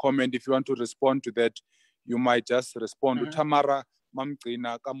it as a comment. If you want to respond to that, you might just respond. Mm-hmm. Tamara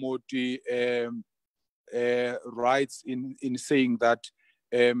Mamgcina Kamoti writes in saying that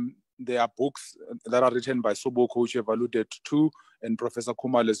there are books that are written by Sobukwe, which you have alluded to, and Professor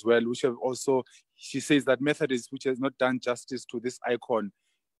Khumalo as well, which have also, she says that Methodist, which has not done justice to this icon,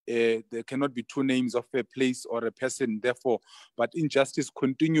 there cannot be two names of a place or a person, therefore, but injustice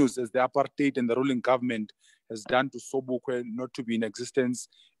continues as the apartheid and the ruling government has done to Sobukwe not to be in existence.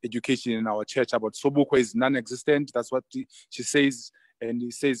 Education in our church about Sobukwe is non-existent. That's what she says. And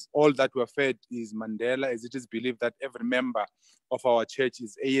he says, all that we're fed is Mandela, as it is believed that every member of our church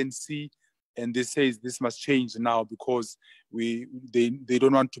is ANC. And this says this must change now because they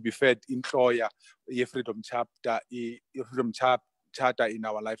don't want to be fed employer a freedom charter in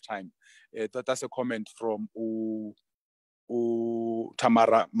our lifetime. That's a comment from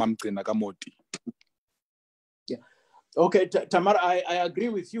Tamara Mamgcina Kamoti. Yeah. Okay, Tamara, I agree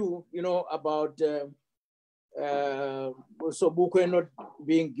with you, about Sobukwe not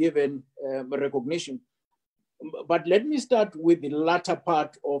being given recognition. But let me start with the latter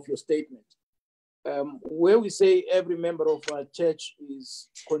part of your statement, where we say every member of our church is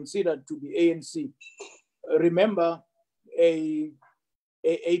considered to be ANC. Remember, a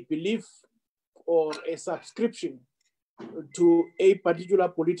belief or a subscription to a particular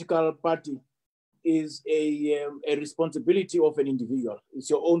political party is a responsibility of an individual. It's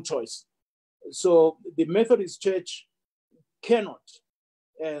your own choice. So the Methodist Church cannot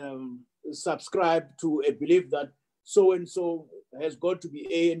subscribe to a belief that so-and-so has got to be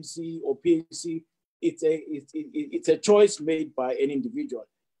ANC or PAC. It's a choice made by an individual.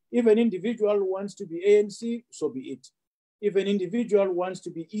 If an individual wants to be ANC, so be it. If an individual wants to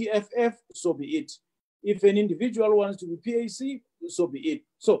be EFF, so be it. If an individual wants to be PAC, so be it.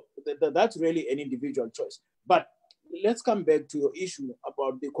 So that's really an individual choice. But let's come back to your issue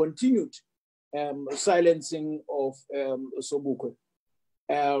about the continued silencing of Sobukwe.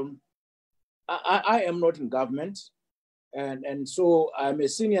 I am not in government, and so I'm a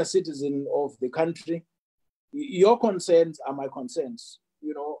senior citizen of the country. Your concerns are my concerns.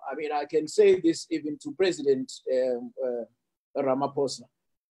 I can say this even to President Ramaphosa,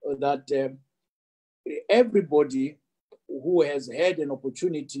 that everybody who has had an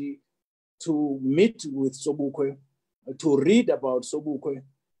opportunity to meet with Sobukwe, to read about Sobukwe,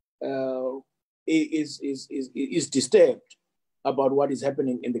 is disturbed about what is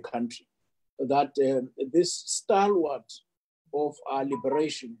happening in the country. That this stalwart of our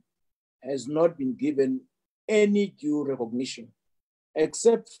liberation has not been given any due recognition,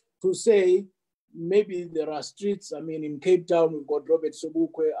 except to say maybe there are streets. In Cape Town, we've got Robert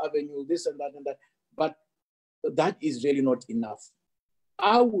Sobukwe Avenue, this and that, but that is really not enough.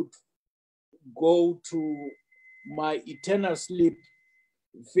 I would go to my eternal sleep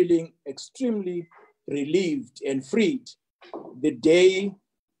feeling extremely relieved and freed the day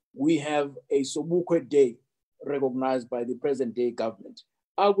we have a Sobukwe Day recognized by the present day government.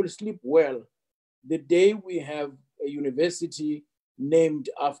 I will sleep well the day we have a university named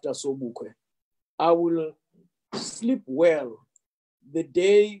after Sobukwe. I will sleep well the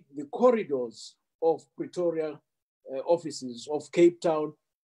day the corridors of Pretoria offices of Cape Town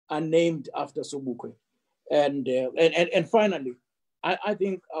are named after Sobukwe. And finally, I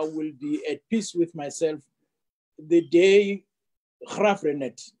think I will be at peace with myself the day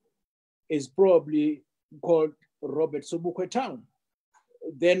Grafrenet is probably called Robert Sobukwe Town.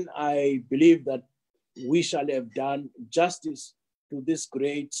 Then I believe that we shall have done justice to this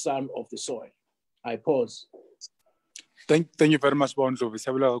great son of the soil. I pause. Thank you very much,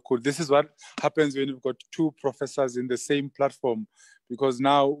 Bondlo. This is what happens when you've got two professors in the same platform, because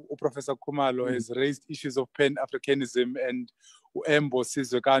now Professor Khumalo has raised issues of Pan-Africanism, and Embo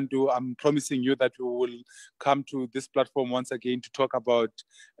Sizwekantu, I'm promising you that we will come to this platform once again to talk about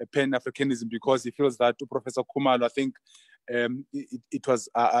Pan-Africanism, because he feels that Professor Khumalo, I think it was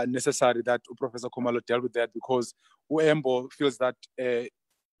necessary that Professor Khumalo dealt with that, because Embo feels that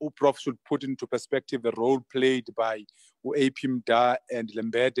Prof should put into perspective the role played by Apim Da and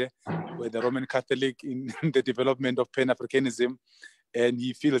Lembede, the Roman Catholic, in the development of Pan-Africanism. And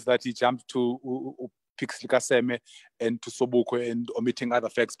he feels that he jumped to Pixley Kaseme and to Sobukwe and omitting other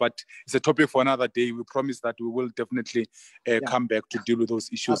facts. But it's a topic for another day. We promise that we will definitely come back to deal with those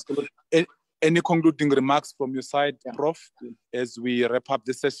issues. Any concluding remarks from your side, Prof, as we wrap up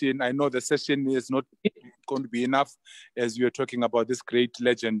the session? I know the session is not going to be enough, as we are talking about this great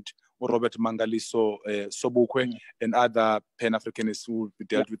legend, Robert Mangaliso Sobukwe, and other Pan-Africanists who will be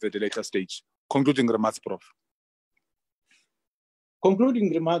dealt with at the later stage. Concluding remarks, Prof.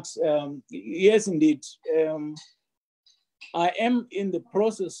 Concluding remarks, yes, indeed. I am in the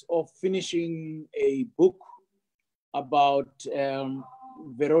process of finishing a book about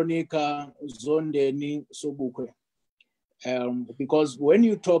Veronica Zondeni Sobukwe. Because when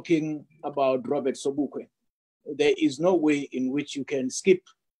you're talking about Robert Sobukwe, there is no way in which you can skip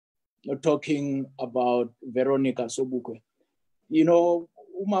talking about Veronica Sobukwe. You know,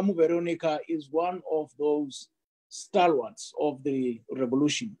 Umamu Veronica is one of those stalwarts of the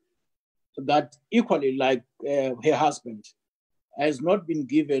revolution that, equally like her husband, has not been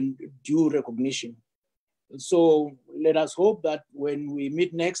given due recognition. So let us hope that when we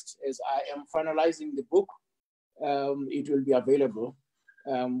meet next, as I am finalizing the book, it will be available.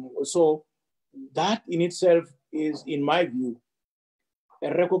 So that in itself is, in my view,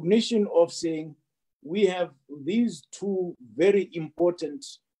 a recognition of saying we have these two very important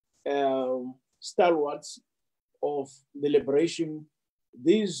stalwarts of the liberation,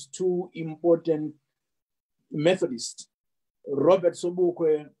 these two important Methodists, Robert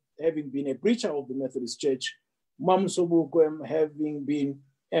Sobukwe having been a preacher of the Methodist Church, Mam Sobukwe having been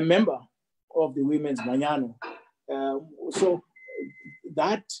a member of the Women's Manyano. So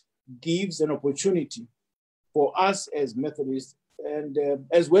that gives an opportunity for us as Methodists and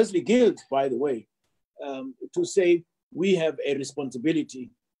as Wesley Guild, by the way, to say we have a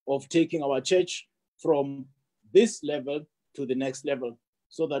responsibility of taking our church from this level to the next level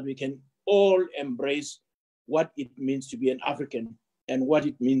so that we can all embrace what it means to be an African and what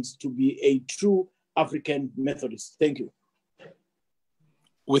it means to be a true African Methodist. Thank you.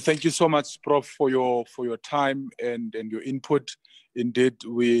 We thank you so much, Prof, for your time and your input. Indeed,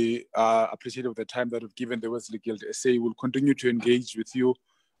 we are appreciative of the time that we've given the Wesley Guild SA. We'll continue to engage with you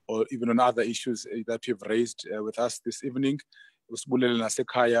or even on other issues that you've raised with us this evening. Usibulele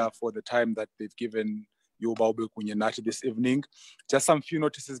nasekhaya for the time that they've given you this evening. Just some few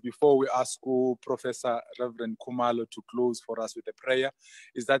notices before we ask Professor Reverend Kumalo to close for us with a prayer,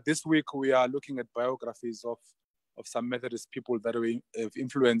 is that this week we are looking at biographies of some Methodist people that have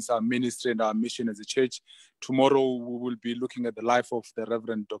influenced our ministry and our mission as a church. Tomorrow we will be looking at the life of the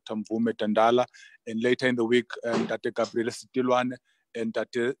Reverend Dr. Mvume Dandala, and later in the week, Tate Gabriela Sitilwane and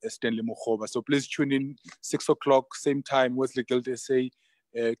Tate Stanley Mukhoba. So please tune in 6 o'clock, same time, Wesley Guild SA.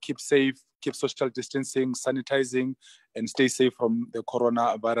 Keep safe, keep social distancing, sanitizing, and stay safe from the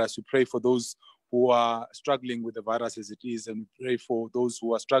coronavirus. We pray for those who are struggling with the virus as it is, and we pray for those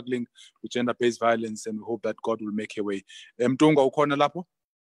who are struggling with gender-based violence, and we hope that God will make a way. Mtunga, ukhona lapho?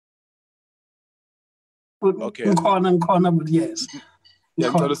 Okay. But yes.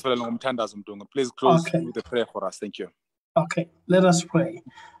 Please close with a prayer for us. Thank you. Okay, let us pray.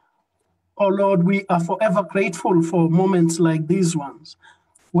 Oh Lord, we are forever grateful for moments like these ones,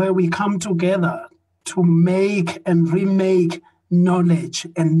 where we come together to make and remake knowledge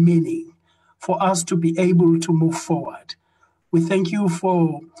and meaning for us to be able to move forward. We thank you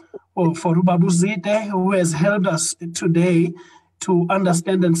for Ubabu Zide, who has helped us today to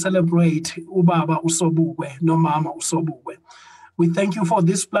understand and celebrate Ubaba Usobukwe, no Mama Usobukwe. We thank you for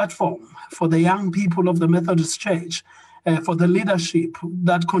this platform, for the young people of the Methodist Church, for the leadership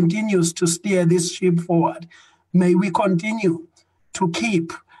that continues to steer this ship forward. May we continue to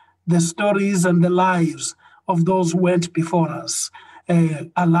keep the stories and the lives of those who went before us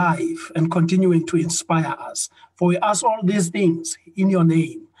alive and continuing to inspire us. For we ask all these things in your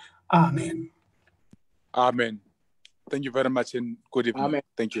name. Amen. Amen. Thank you very much and good evening. Amen.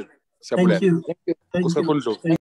 Thank you. Thank you. Thank you.